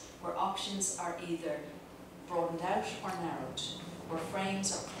moments where options are either broadened out or narrowed, where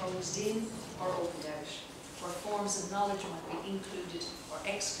frames are closed in or opened out, where forms of knowledge might be included or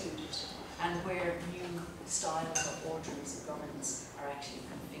excluded, and where new styles or orderings of governance are actually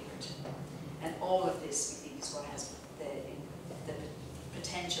configured. And all of this, we think, is what has the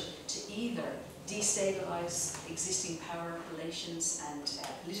potential to either destabilize existing power relations and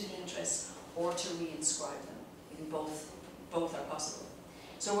political interests, or to reinscribe them. I think both are possible.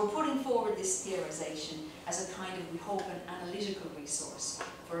 So we're putting forward this theorisation as a kind of, we hope, an analytical resource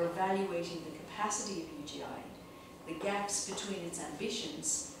for evaluating the capacity of UGI, the gaps between its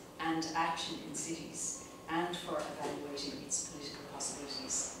ambitions and action in cities, and for evaluating its political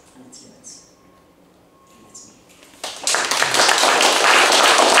possibilities and its limits. And that's me.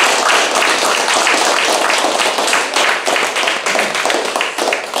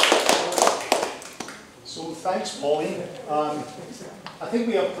 So thanks, Pauline. I think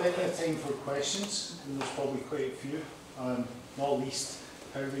we have plenty of time for questions, and there's probably quite a few, not least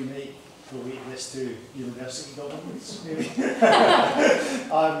how we might relate this to university governance, maybe.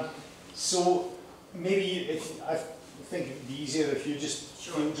 So maybe I think it'd be easier if you just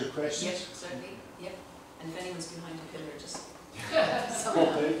field your questions. Yep, certainly. Yep. And if anyone's behind a pillar, just pop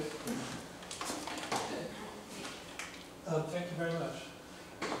out. Thank you very much.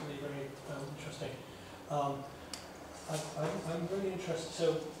 It's really very interesting. I'm really interested.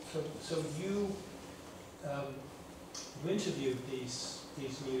 So you interviewed these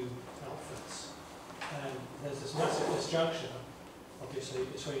new outfits, and there's this massive disjunction, obviously,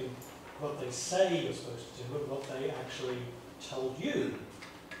 between what they say you're supposed to do and what they actually told you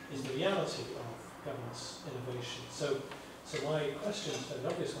is the reality of governance innovation. So my question, the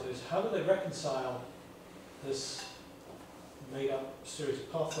obvious one, is how do they reconcile this made-up series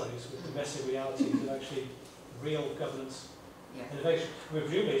of pathways with the messy realities of actually real governance innovation? I mean,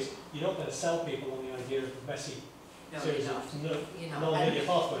 presumably, you're not going to sell people on the idea of a messy series of non-linear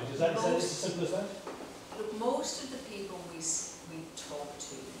pathways. Is that as simple as that? Look, most of the people we talked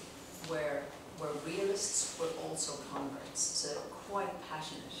to were realists, but also converts, so they were quite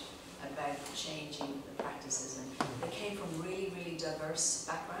passionate about changing the practices, and they came from really, really diverse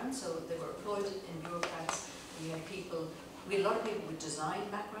backgrounds. So they were employed in bureaucrats. We had a lot of people with design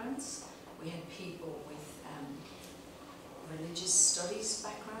backgrounds. We had people with religious studies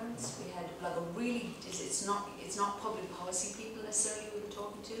backgrounds. We had like a really, it's not public policy people necessarily we were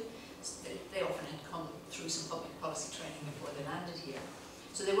talking to. They often had come through some public policy training before they landed here.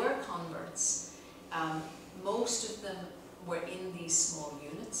 So they were converts. Most of them were in these small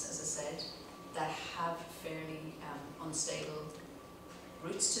units, as I said, that have fairly unstable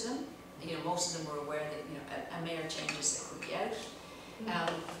roots to them. You know, most of them were aware that a mayor changes, they could be out.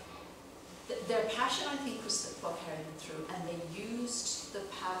 Their passion, I think, was what carried them through, and they used the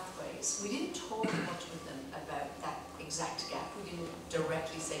pathways. We didn't talk much with them about that exact gap. We didn't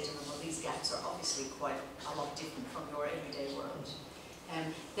directly say to them, well, these gaps are obviously quite a lot different from your everyday world.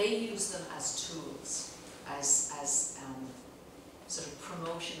 They used them as tools, as sort of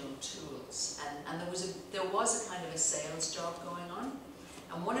promotional tools, and there was a kind of a sales job going on.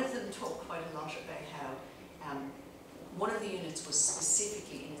 And one of them talked quite a lot about how one of the units was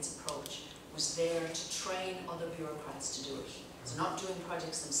specifically in its approach was there to train other bureaucrats to do it. So not doing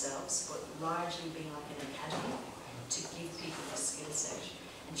projects themselves, but largely being like an academy to give people a skill set.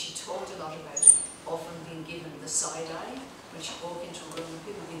 And she talked a lot about often being given the side eye when she walked into a room.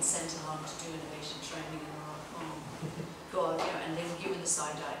 People being sent along to do innovation training and they're like, oh, God, and they were given the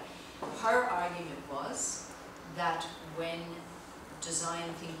side eye. Her argument was that when design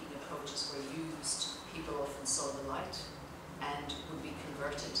thinking approaches were used, people often saw the light and would be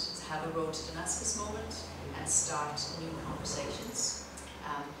converted to have a road to Damascus moment and start new conversations.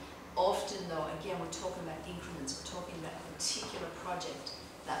 Often though, again, we're talking about increments, we're talking about a particular project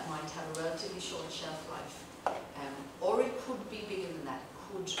that might have a relatively short shelf life. Or it could be bigger than that,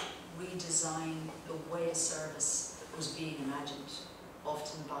 could redesign the way a service was being imagined,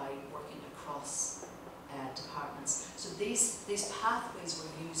 often by working across departments. So these pathways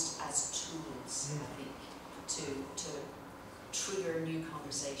were used as tools, I think, to trigger new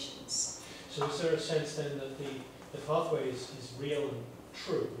conversations. So is there a sense then that the pathway is real and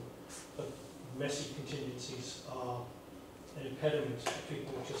true, but messy contingencies are an impediment for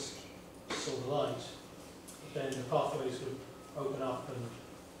people who just saw the light? Then the pathways would open up and...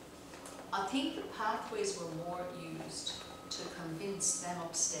 I think the pathways were more used to convince them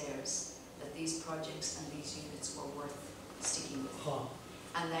upstairs that these projects and these units were worth sticking with.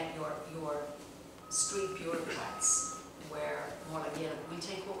 And that your street bureaucrats were more like, yeah, we'll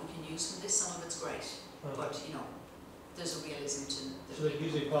take what we can use from this, some of it's great, but you know, there's a realism to the... So they're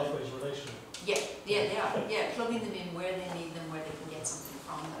using pathways relational? Yeah, they are. Yeah, plugging them in where they need them, where they can get something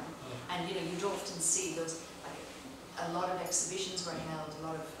from them. And you know, you'd often see those, like, a lot of exhibitions were held, a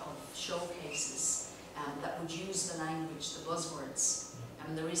lot of showcases that would use the language, the buzzwords.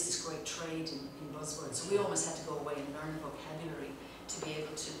 And there is this great trade in buzzwords. So we almost had to go away and learn the vocabulary to be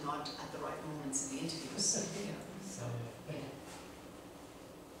able to nod at the right moments in the interviews. You know, so, yeah.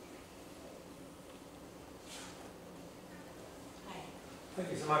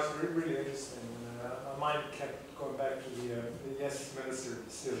 Thank you so much. Really interesting. My mind kept going back to the yes minister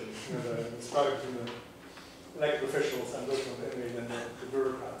still, the struggle between the elected officials and those from the innovate and the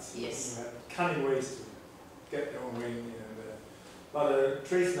bureaucrats. Yes. Who had cunning ways to get their own way. But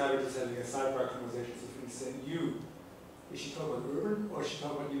Trace and I were just having a sidebar conversation. So we said, is she talking about urban or is she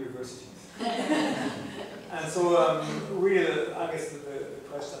talking about universities? And so really, I guess the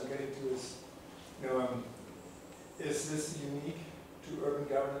question I'm getting to is, is this unique to urban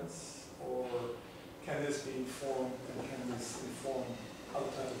governance, or can this be informed and can this inform other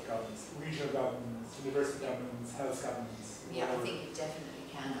types of governance, regional governance, university governance, health governance? Yeah, I think it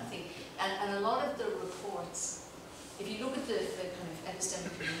definitely can. I think, and a lot of the reports, if you look at the kind of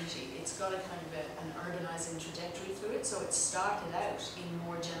epistemic community, it's got a kind of an urbanizing trajectory through it. So it started out in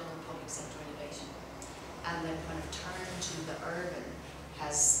more general public sector innovation, and then kind of turned to the urban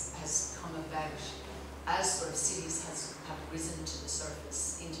has come about as sort of cities have risen to the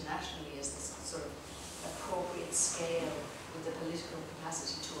surface internationally as this sort of appropriate scale with the political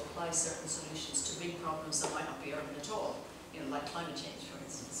capacity to apply certain solutions to big problems that might not be urban at all, like climate change, for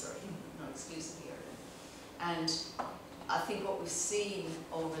instance, or not exclusively urban. And I think what we've seen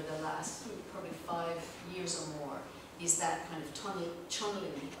over the last probably 5 years or more is that kind of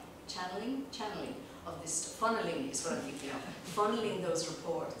channeling of this, funneling is what I'm thinking of, funneling those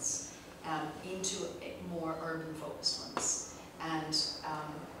reports into more urban focused ones. And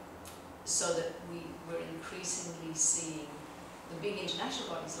so that we're increasingly seeing the big international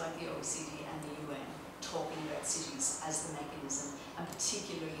bodies like the OECD and the UN talking about cities as the mechanism, and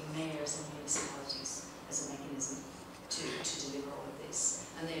particularly mayors and municipalities as a mechanism to deliver all of this.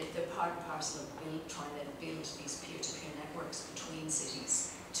 And they're part and parcel of trying to build these peer-to-peer networks between cities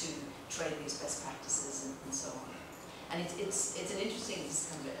to trade these best practices and so on. And it's an interesting, this is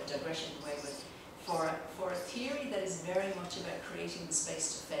kind of a digression in a way, but for a theory that is very much about creating the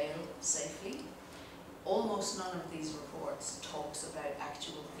space to fail safely, almost none of these reports talks about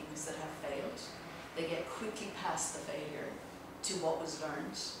actual things that have failed. They get quickly past the failure to what was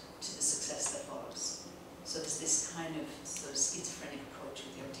learned, to the success that follows. So there's this kind of sort of schizophrenic approach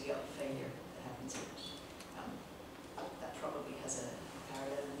with the idea of failure that happens in it. That probably has a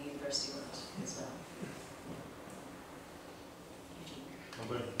parallel in the university world as well. I'm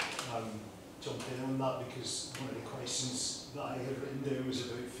going to jump in on that because one of the questions that I had written down was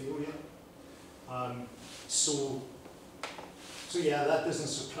about failure. So yeah, that doesn't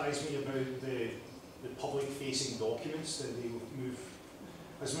surprise me about the public-facing documents, that they'll move,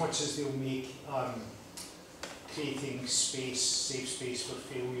 as much as they'll make creating space, safe space for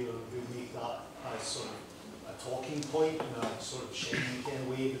failure, they'll make that as sort of a talking point in a sort of shiny kind of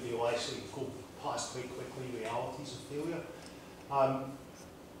way, but they'll actually go past quite quickly realities of failure.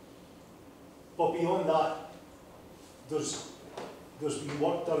 But beyond that, there's been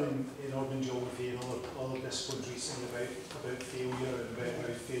work done in urban geography and other disciplines recently about failure and about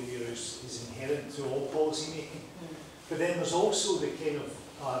how failure is inherent to all policy making. But then there's also the kind of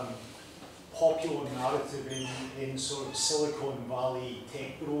popular narrative in sort of Silicon Valley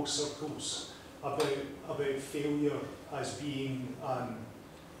tech bro circles about failure as being,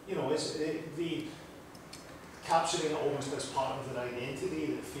 capturing it almost as part of their identity,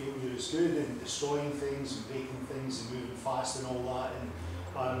 that failure is good and destroying things and breaking things and moving fast and all that, and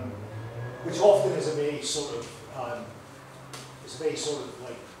which often is a very sort of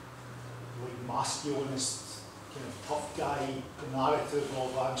like masculinist kind of tough guy narrative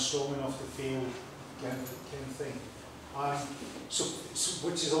of I'm strong enough to fail kind of thing. So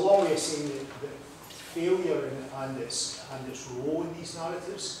which is a long way of saying that failure and its role in these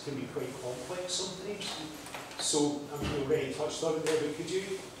narratives can be quite complex sometimes. So I mean, you already touched on it there, but could you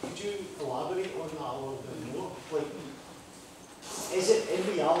elaborate on that a little bit more? Like, is it in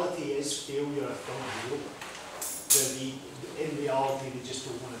reality is failure a thing real? In reality they just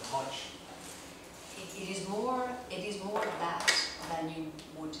don't want to touch? It is more that than you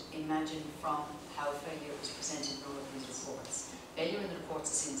would imagine from how failure is presented in all of these reports. Failure in the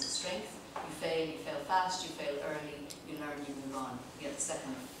reports is seen as a strength. You fail fast, you fail early, you learn, you move on. It's that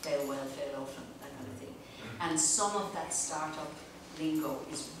kind of fail well, fail often, that kind of thing. And some of that startup lingo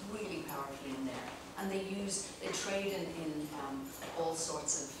is really powerful in there. And they trade in all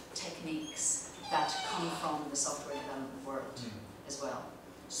sorts of techniques that come from the software development world as well.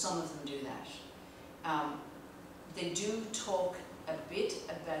 Some of them do that. They do talk a bit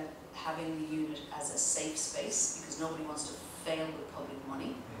about having the unit as a safe space because nobody wants to fail with public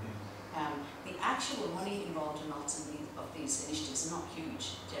money. The actual money involved in lots of these initiatives is not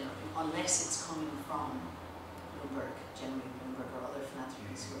huge generally, unless it's coming from generally Bloomberg or other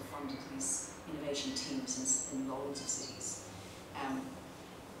philanthropies who have funded these innovation teams in loads of cities.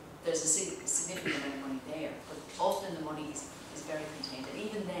 There's a significant amount of money there, but often the money is very contained, and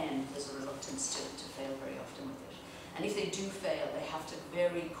even then there's a reluctance to fail very often with it. And if they do fail, they have to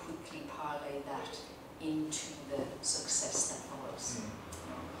very quickly parlay that into the success that follows.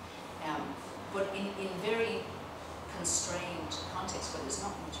 But in very constrained context where there's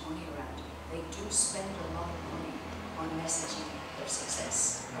not much money around, they do spend a lot of money on messaging their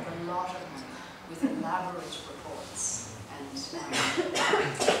success, a lot of money, with elaborate reports, and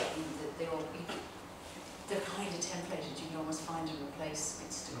they're kind of templated. You can almost find and replace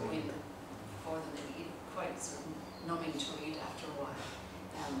bits to go in for them. They're quite sort of numbing to read after a while.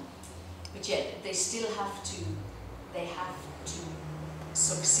 But yet they still have to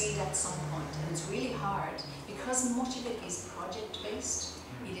succeed at some point, and it's really hard because much of it is project based.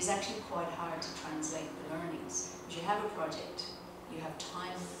 It is actually quite hard to translate the learnings. If you have a project, you have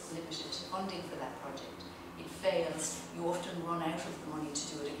time-limited funding for that project. It fails, you often run out of the money to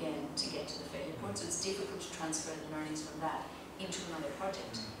do it again to get to the failure point. So it's difficult to transfer the learnings from that into another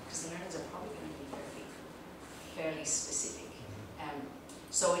project because the learnings are probably going to be fairly specific.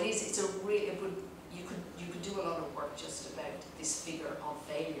 So it's a really you could do a lot of work just about this figure of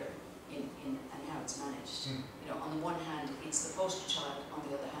failure in and how it's managed. You know, on the one hand, it's the poster child. On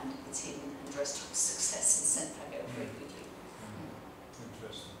the other hand, it's hidden and dressed up as success and sent back out very quickly.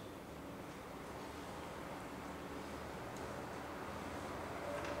 Interesting.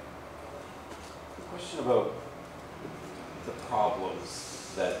 Question about the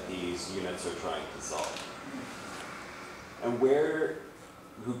problems that these units are trying to solve, and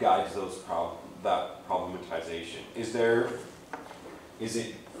who guides that problematization? Is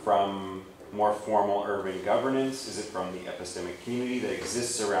it from more formal urban governance? Is it from the epistemic community that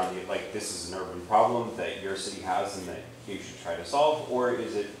exists around it? Like, this is an urban problem that your city has and that you should try to solve, or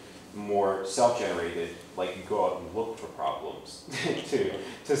is it more self-generated, like you go out and look for problems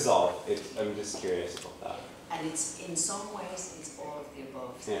to solve? I'm just curious about that. And it's, in some ways, it's all of the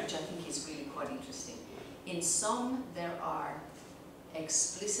above, which I think is really quite interesting. In some, there are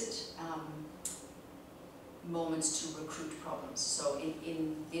explicit moments to recruit problems. So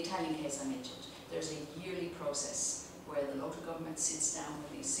in the Italian case I mentioned, there's a yearly process where the local government sits down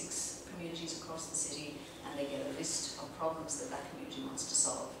with these 6 communities across the city and they get a list of problems that that community wants to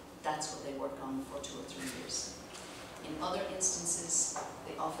solve. That's what they work on for 2 or 3 years. In other instances,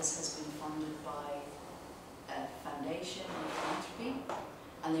 the office has been funded by a foundation or philanthropy,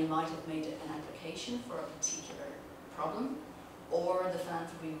 and they might have made an application for a particular problem, or the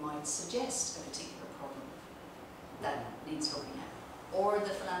philanthropy might suggest a particular problem that needs looking at. Or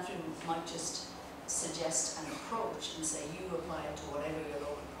the philanthropy might just suggest an approach and say, you apply it to whatever your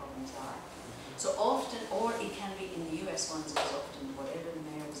local problems are. So often, or it can be in the US ones, it was often whatever the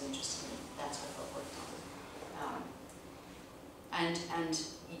mayor was interested in, that's what got worked on. And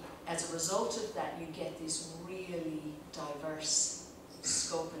as a result of that, you get this really diverse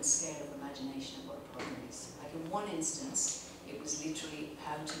scope and scale of imagination of what a problem is. Like in one instance, it was literally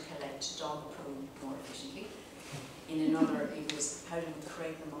how to collect dog poo more efficiently. In another, it was how do we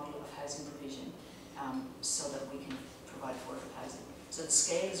create the model of housing provision so that we can provide affordable housing. So the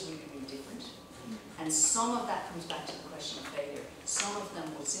scale is really, really different. And some of that comes back to the question of failure. Some of them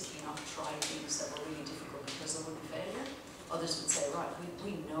will simply not try things that were really difficult because there would be failure. Others would say, right,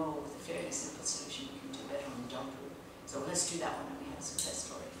 we know with a fairly simple solution we can do better on dog poo. So let's do that one and we have a success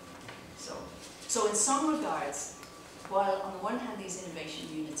story. So in some regards, while on the one hand these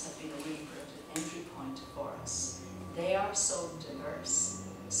innovation units have been a really productive entry point for us, they are so diverse.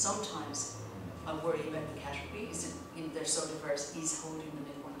 Sometimes I worry about the category. They're so diverse, is holding them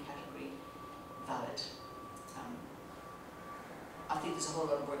in one category valid? I think there's a whole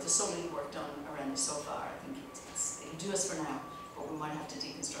lot of work. There's so little work done around this so far. I think it'll do us for now, but we might have to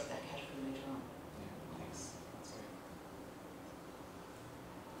deconstruct that category later on. Yeah, thanks. That's great.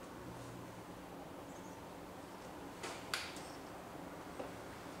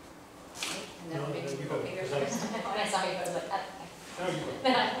 And then we'll make you go. bigger. When I saw you, I was like, No, you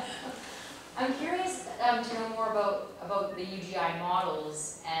go. I'm curious to know more about the UGI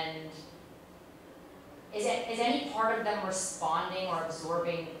models, and is any part of them responding or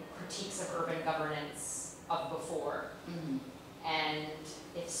absorbing critiques of urban governance of before? Mm-hmm. And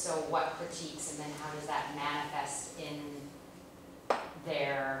if so, what critiques, and then how does that manifest in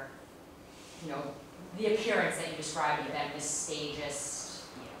their, the appearance that you described of them, this stagist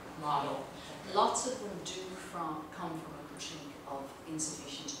model? Lots of them do come from a critique of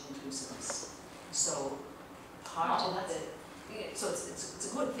insufficient inclusiveness. So part of so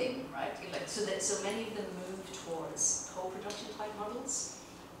it's a good thing, right? So many of them move towards co-production type models,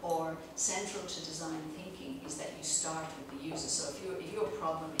 or central to design thinking is that you start with the user. So if your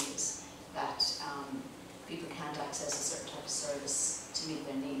problem is that people can't access a certain type of service to meet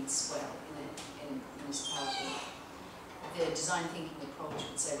their needs well in a municipality, the design thinking approach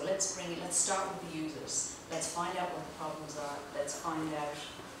would say, well, let's start with the users. Let's find out what the problems are. Let's find out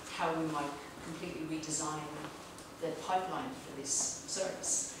how we might completely redesign the pipeline for this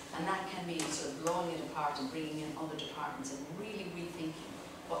service. And that can be sort of blowing it apart and bringing in other departments and really rethinking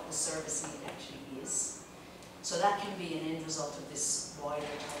what the service need actually is. So that can be an end result of this wider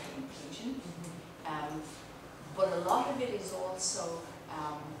type of inclusion. But a lot of it is also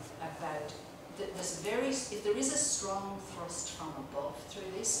about if there is a strong thrust from above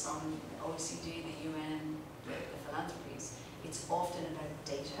through this, from OECD, the UN, the philanthropies, it's often about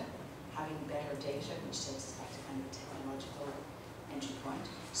data, having better data, which takes us back to kind of a technological entry point.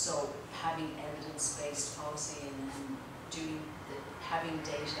 So having evidence-based policy and doing the having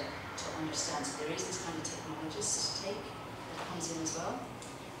data to understand. So there is this kind of technologist take that comes in as well.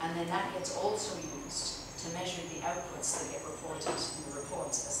 And then that gets also used to measure the outputs that get reported in the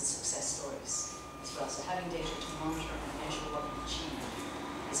reports as the success stories as well. So having data to monitor and measure what we achieve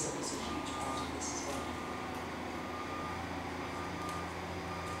is a huge part of this as well.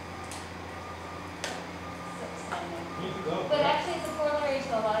 You can go. But actually, it's a corollary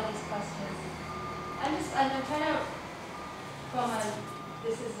to a lot of these questions. I'm trying to,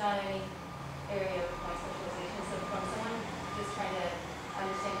 this is not any area of my specialization, so from someone just trying to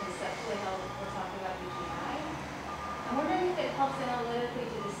understand conceptually how we're talking about UGI, I'm wondering if it helps analytically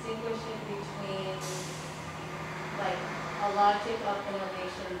to distinguish it between like a logic of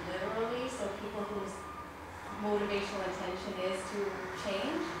innovation literally, so people whose motivational intention is to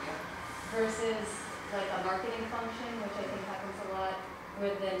change, versus like a marketing function, which I think happens a lot,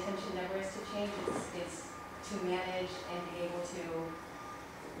 where the intention never is to change, it's to manage and be able to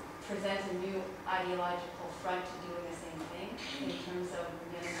present a new ideological front to doing the same thing in terms of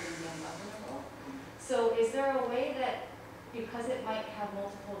managing the ungovernable. So is there a way that, because it might have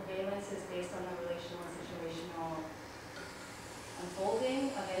multiple valences based on the relational and situational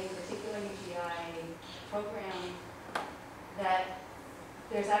unfolding of any particular UGI program, that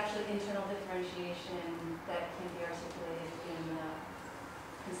there's actually internal differentiation that can be articulated in the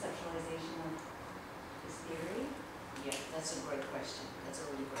conceptualization of this theory? Yeah, that's a great question. That's a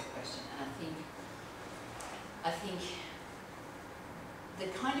really great question. And I think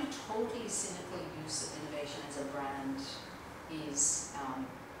the kind of totally cynical use of innovation as a brand is,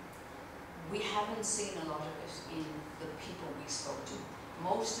 we haven't seen a lot of it in the people we spoke to.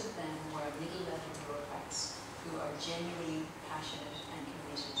 Most of them were middle-level bureaucrats who are genuinely passionate and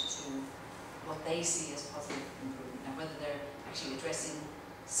committed to what they see as positive improvement. Now, whether they're actually addressing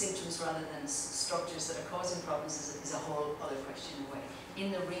symptoms rather than structures that are causing problems is a whole other question in a way.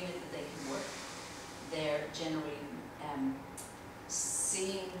 In the remit that they can work, they're generally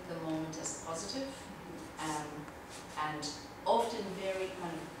seeing the moment as positive, and often very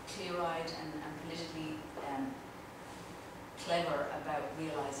kind of clear-eyed and politically clever about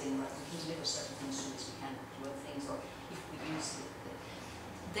realizing that we can deliver certain things to as we can do other things, or if we use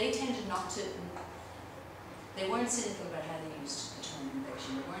they tended not to, they weren't cynical about how they used the term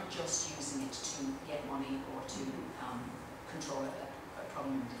innovation. They weren't just using it to get money or to control a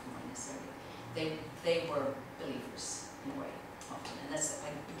problem in a different way necessarily. They were believers in a way often, and that's,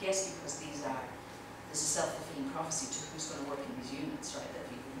 I guess, because there's a self-fulfilling prophecy to who's going to work in these units, right? That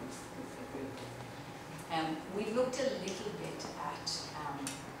people who agree with it. We looked a little bit at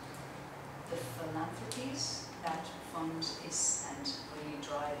the philanthropies that fund is and really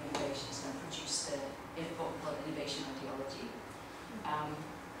drive innovations and produce the innovation ideology. I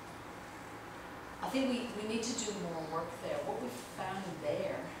think we need to do more work there. What we found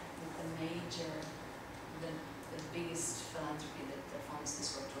there with the major, the biggest philanthropy that funds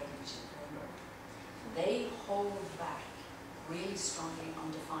this work directly, which is Bloomberg, they hold back really strongly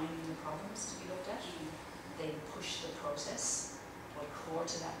on defining the problems to be looked at. They push the process, but core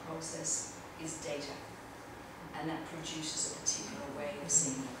to that process is data. And that produces a particular way of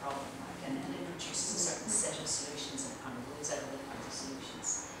seeing the problem, right? And it produces a certain set of solutions and it kind of rules out other kinds of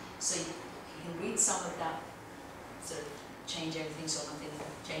solutions. So you can read some of that, sort of change everything so nothing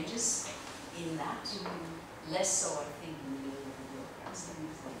changes in that. Less so, I think, in the middle of the bureaucrats.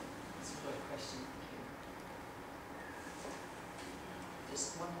 That's a great question. Thank you.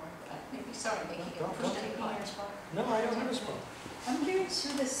 Just one more. Maybe, sorry, making it pushed any higher. No, I don't have a spot. I'm curious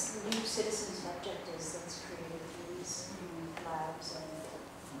who this new citizen subject is that's created these labs, and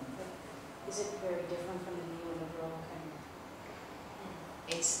is it very different from the neoliberal kind of?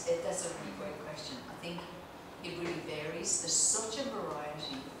 That's a really great question. I think it really varies. There's such a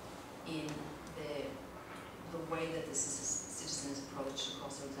variety in the way that the citizen is approached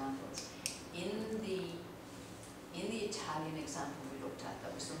across our examples. In the Italian example we looked at,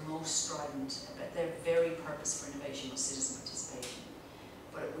 that was the most strident about their very purpose for innovation was citizen participation.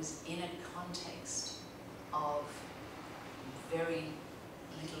 But it was in a context of very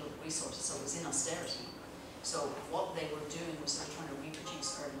little resources, so it was in austerity. So what they were doing was they were trying to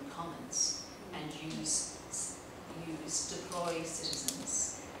reproduce urban commons and deploy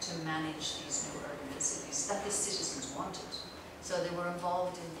citizens to manage these new urban cities that the citizens wanted. So they were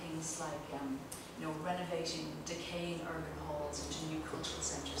involved in things like renovating decaying urban halls into new cultural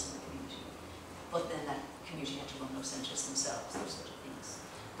centres in the community. But then that community had to run those centres themselves, those sort of things.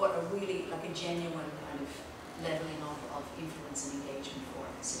 But a really, like a genuine kind of levelling of influence and engagement for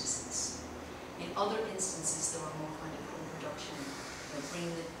citizens. In other instances, there were more kind of co-production,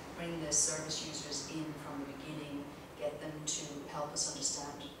 bring the service users in from the beginning, get them to help us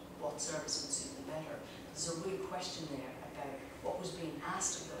understand what service would suit them better. There's a real question there about what was being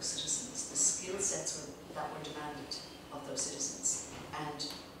asked of those citizens, the skill sets that were demanded of those citizens, and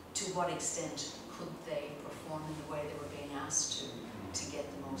to what extent could they perform in the way they were being asked to get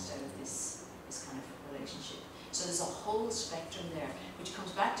the most out of this kind of relationship. So there's a whole spectrum there, which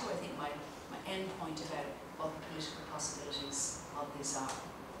comes back to, I think, my end point about what the political possibilities of this are,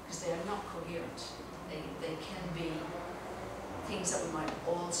 because they are not coherent. They can be things that we might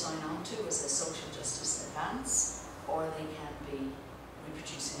all sign on to as a social justice advance, or they can be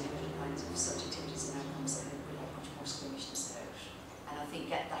reproducing limited kinds of subjectivities and outcomes that will have much more squeamishness about. And I think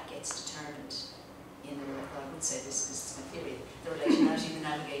that gets determined in the, well, I would say this because it's my theory, the relationality, the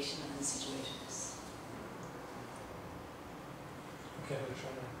navigation, and the situations. Okay, we'll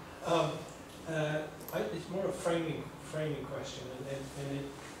try that. It's more a framing question, and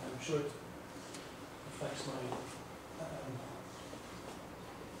I'm sure it reflects my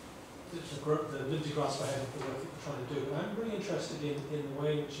the ability grasp I have of the work that you're trying to do. I'm really interested in the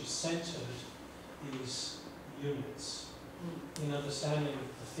way in which you centred these units in understanding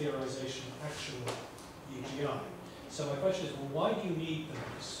the theorisation of actual UGI. So my question is, well, why do you need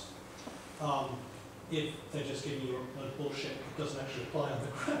those if they're just giving you a bullshit that doesn't actually apply on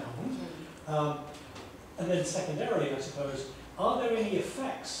the ground? And then secondarily, I suppose, are there any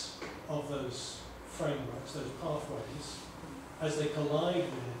effects of those frameworks, those pathways, as they collide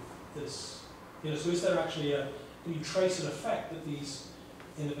with this? You know, so is there actually can you trace an effect that these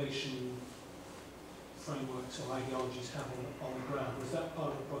innovation frameworks or ideologies have on the ground? Was that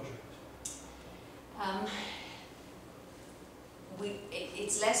part of the project?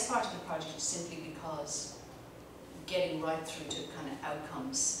 It's less part of the project simply because getting right through to kind of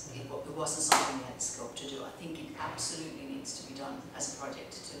outcomes, it wasn't something we had the scope to do. I think it absolutely needs to be done as a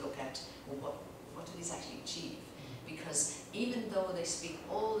project to look at, well, what do these actually achieve? Because even though they speak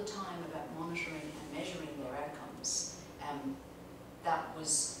all the time about monitoring and measuring their outcomes, that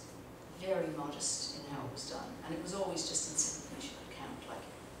was very modest in how it was done. And it was always just in simplification of count, like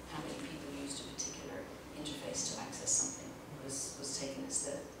how many people used a particular interface to access something was taken as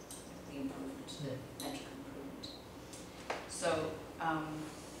the improvement, the metric improvement. So,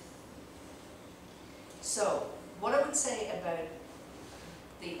 so what I would say about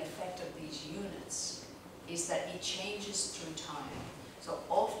the effect of these units is that it changes through time. So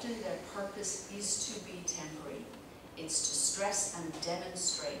often their purpose is to be temporary. It's to stress and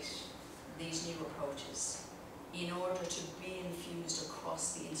demonstrate these new approaches in order to be infused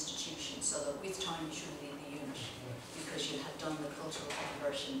across the institution, so that with time you shouldn't leave the unit because you have done the cultural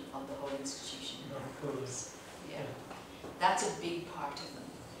conversion of the whole institution. Yeah, that's a big part of them,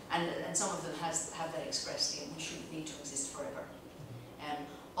 and some of them have that expressly, and we shouldn't need to exist forever.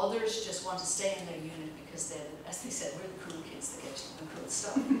 Others just want to stay in their unit because they're, as they said, we're the cool kids that get to do the cool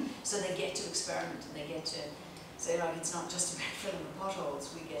stuff. So they get to experiment and they get to say, like, it's not just about filling the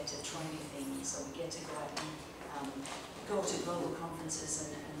potholes, we get to try new things, so we get to go out and go to global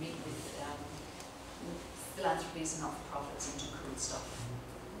conferences and meet with philanthropies and not-for-profits and do cool stuff.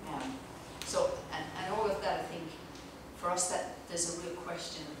 So, and all of that, I think, for us, that there's a real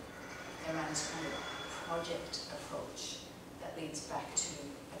question around this kind of project approach that leads back to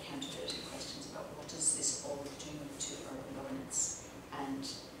accountability questions about what does this all do to urban governance. And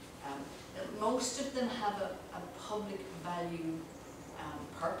most of them have a public value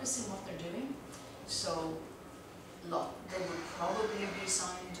purpose in what they're doing. So they would probably be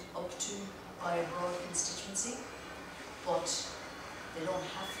signed up to by a broad constituency, but they don't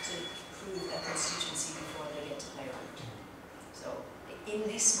have to prove that constituency before they get to play around. So in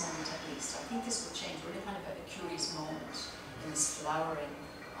this moment at least, I think this will change. We're in kind of a curious moment in this flowering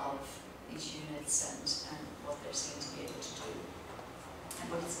of these units and what they're seen to be able to do.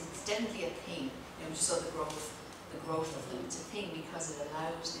 But it's definitely a thing. You know, we just saw the growth of them. It's a thing because it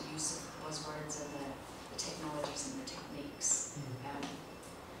allows the use of buzzwords and the technologies and the techniques.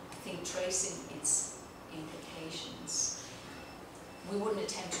 I think tracing its implications, we wouldn't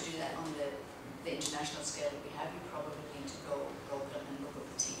attempt to do that on the international scale that we have. We probably need to go local and look at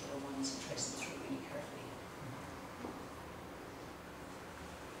particular ones and trace them through really carefully.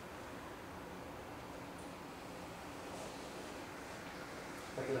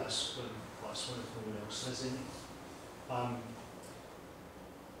 I could ask one last one if no one else has any.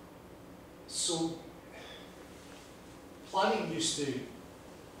 So, planning used to,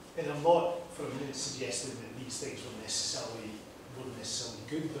 and I'm not for a minute suggesting that these things weren't necessarily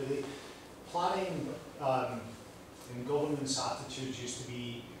good, but planning and government's attitudes used to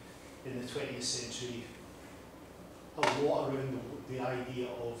be, in the 20th century, a lot around the idea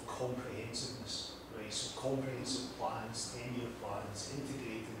of comprehensiveness, right? so comprehensive plans, 10-year plans,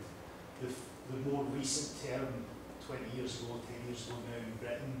 integrated. The more recent term, 20 years ago, 10 years ago now in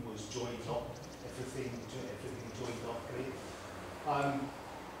Britain, was joined up, everything joined up, right?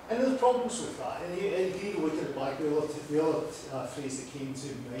 And there are problems with that. And if you look at it back, the other phrase that came to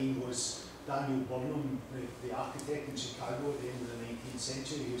mind was Daniel Burnham, the architect in Chicago at the end of the 19th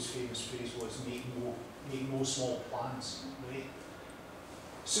century, whose famous phrase was make no small plans, right?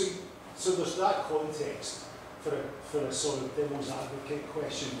 So there's that context for a sort of devil's advocate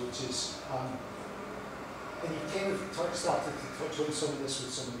question, which is, and you kind of started to touch on some of this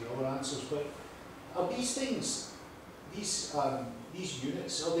with some of the other answers, but are these things, these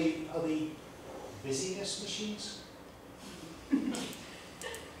units, are they busyness machines?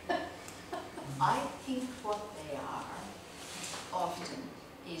 I think what they are often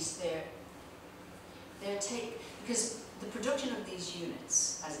is because the production of these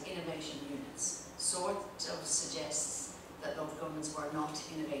units as innovation units sort of suggests that local governments were not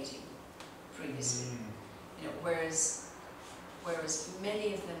innovating previously. You know, whereas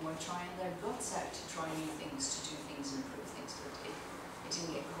many of them were trying their guts out to try new things, to do things and improve things, but it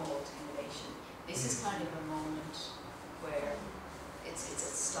didn't get called innovation. This is kind of a moment where it's a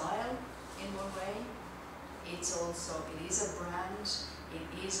style in one way. It is a brand.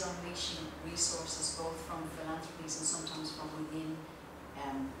 It is unleashing resources both from philanthropies and sometimes from within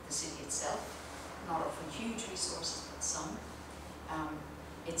the city itself. Not often huge resources, but some.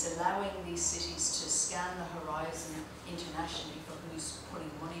 It's allowing these cities to scan the horizon internationally for who's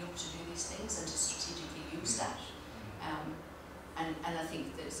putting money up to do these things and to strategically use that. And I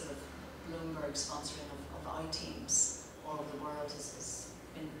think the sort of Bloomberg sponsoring of I-teams all over the world has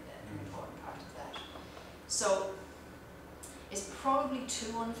been an important part of that. So it's probably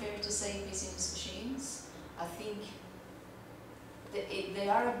too unfair to say business machines. I think that they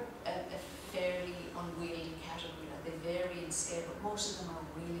are a fairly unwieldy category. They vary in scale, but most of them are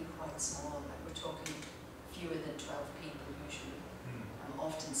really quite small. Like we're talking fewer than 12 people usually,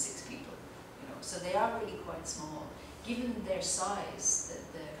 often 6 people. You know, so they are really quite small. Given their size,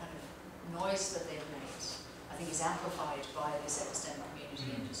 the kind of noise that they've made, I think is amplified by this epistemic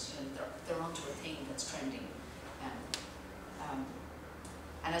community, and just they're onto a thing that's trending.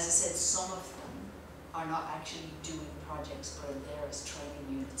 And as I said, some of them are not actually doing projects, but are there as training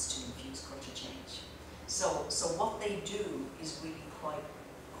units to infuse culture change. So what they do is really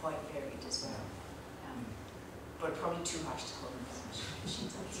quite varied as well. But probably too harsh to call them business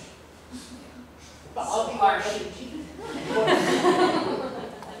machines, I would say. But so harsh.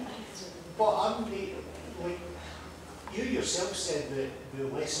 But like you yourself said that the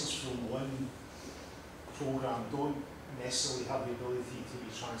lessons from one program don't necessarily have the ability to be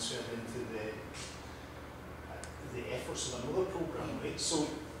transferred into the efforts of another program, right? So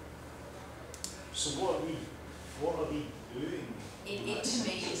what are we doing? It to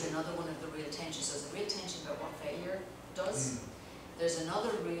me is another one of the real tensions. So there's a real tension about what failure does. There's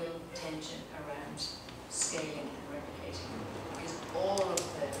another real tension around scaling and replicating, because all of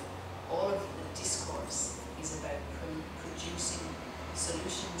the discourse is about producing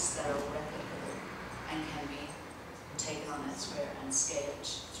solutions that are replicable and can be taken on elsewhere and scaled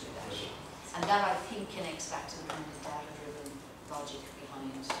through that. And that, I think, connects back to the kind of data-driven logic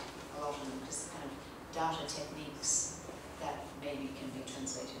behind a lot of them, because the kind of data techniques that maybe can be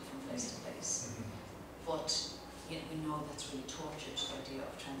translated from place to place. But we know that's really tortured, the idea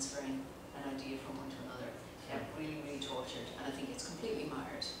of transferring an idea from one to another. Really, really tortured. And I think it's completely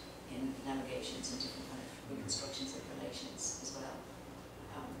mired in navigations and different kind of reconstructions of relations as well.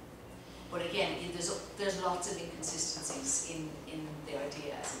 But again, there's lots of inconsistencies in the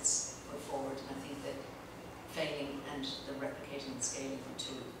idea as it's put forward, and I think that failing and the replicating and scaling are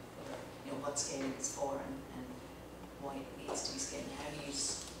two other, what scaling is for and why it needs to be scaling. How do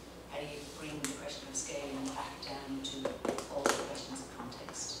you bring the question of scaling back down to all the questions of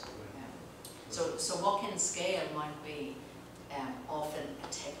context? So what can scale might be often a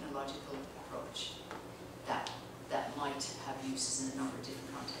technological approach that might have uses in a number of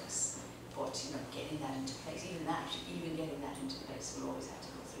different contexts. But getting that into place, even getting that into place, will always have to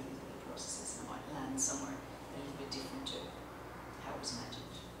go through these other processes, and it might land somewhere a little bit different to how it was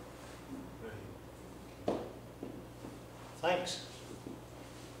imagined. Thanks.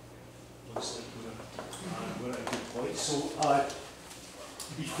 Looks like we're at a good point. So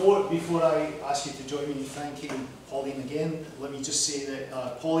before I ask you to join me in thanking Pauline again, let me just say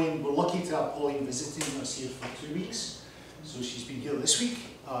that Pauline, we're lucky to have Pauline visiting us here for 2 weeks. So she's been here this week.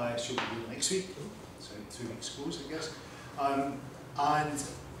 She'll be here next week. So 2 weeks goes, I guess. And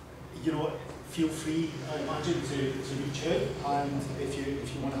feel free, I imagine, to reach out. And if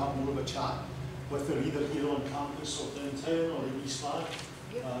you want to have more of a chat whether either here on campus or downtown or in East Lag,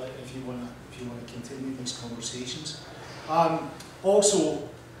 if you want to continue these conversations. Also,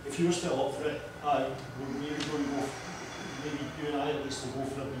 if you're still up for it, we're maybe going to go, maybe you and I at least will go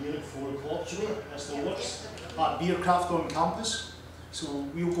for a beer at 4 o'clock, sure, that still works. At Beercraft on campus, so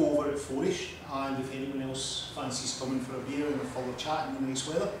we'll go over at 4ish, and if anyone else fancies coming for a beer and a full of chat in the nice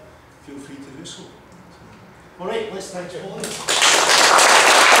weather, feel free to do so. Alright, let's thank you all.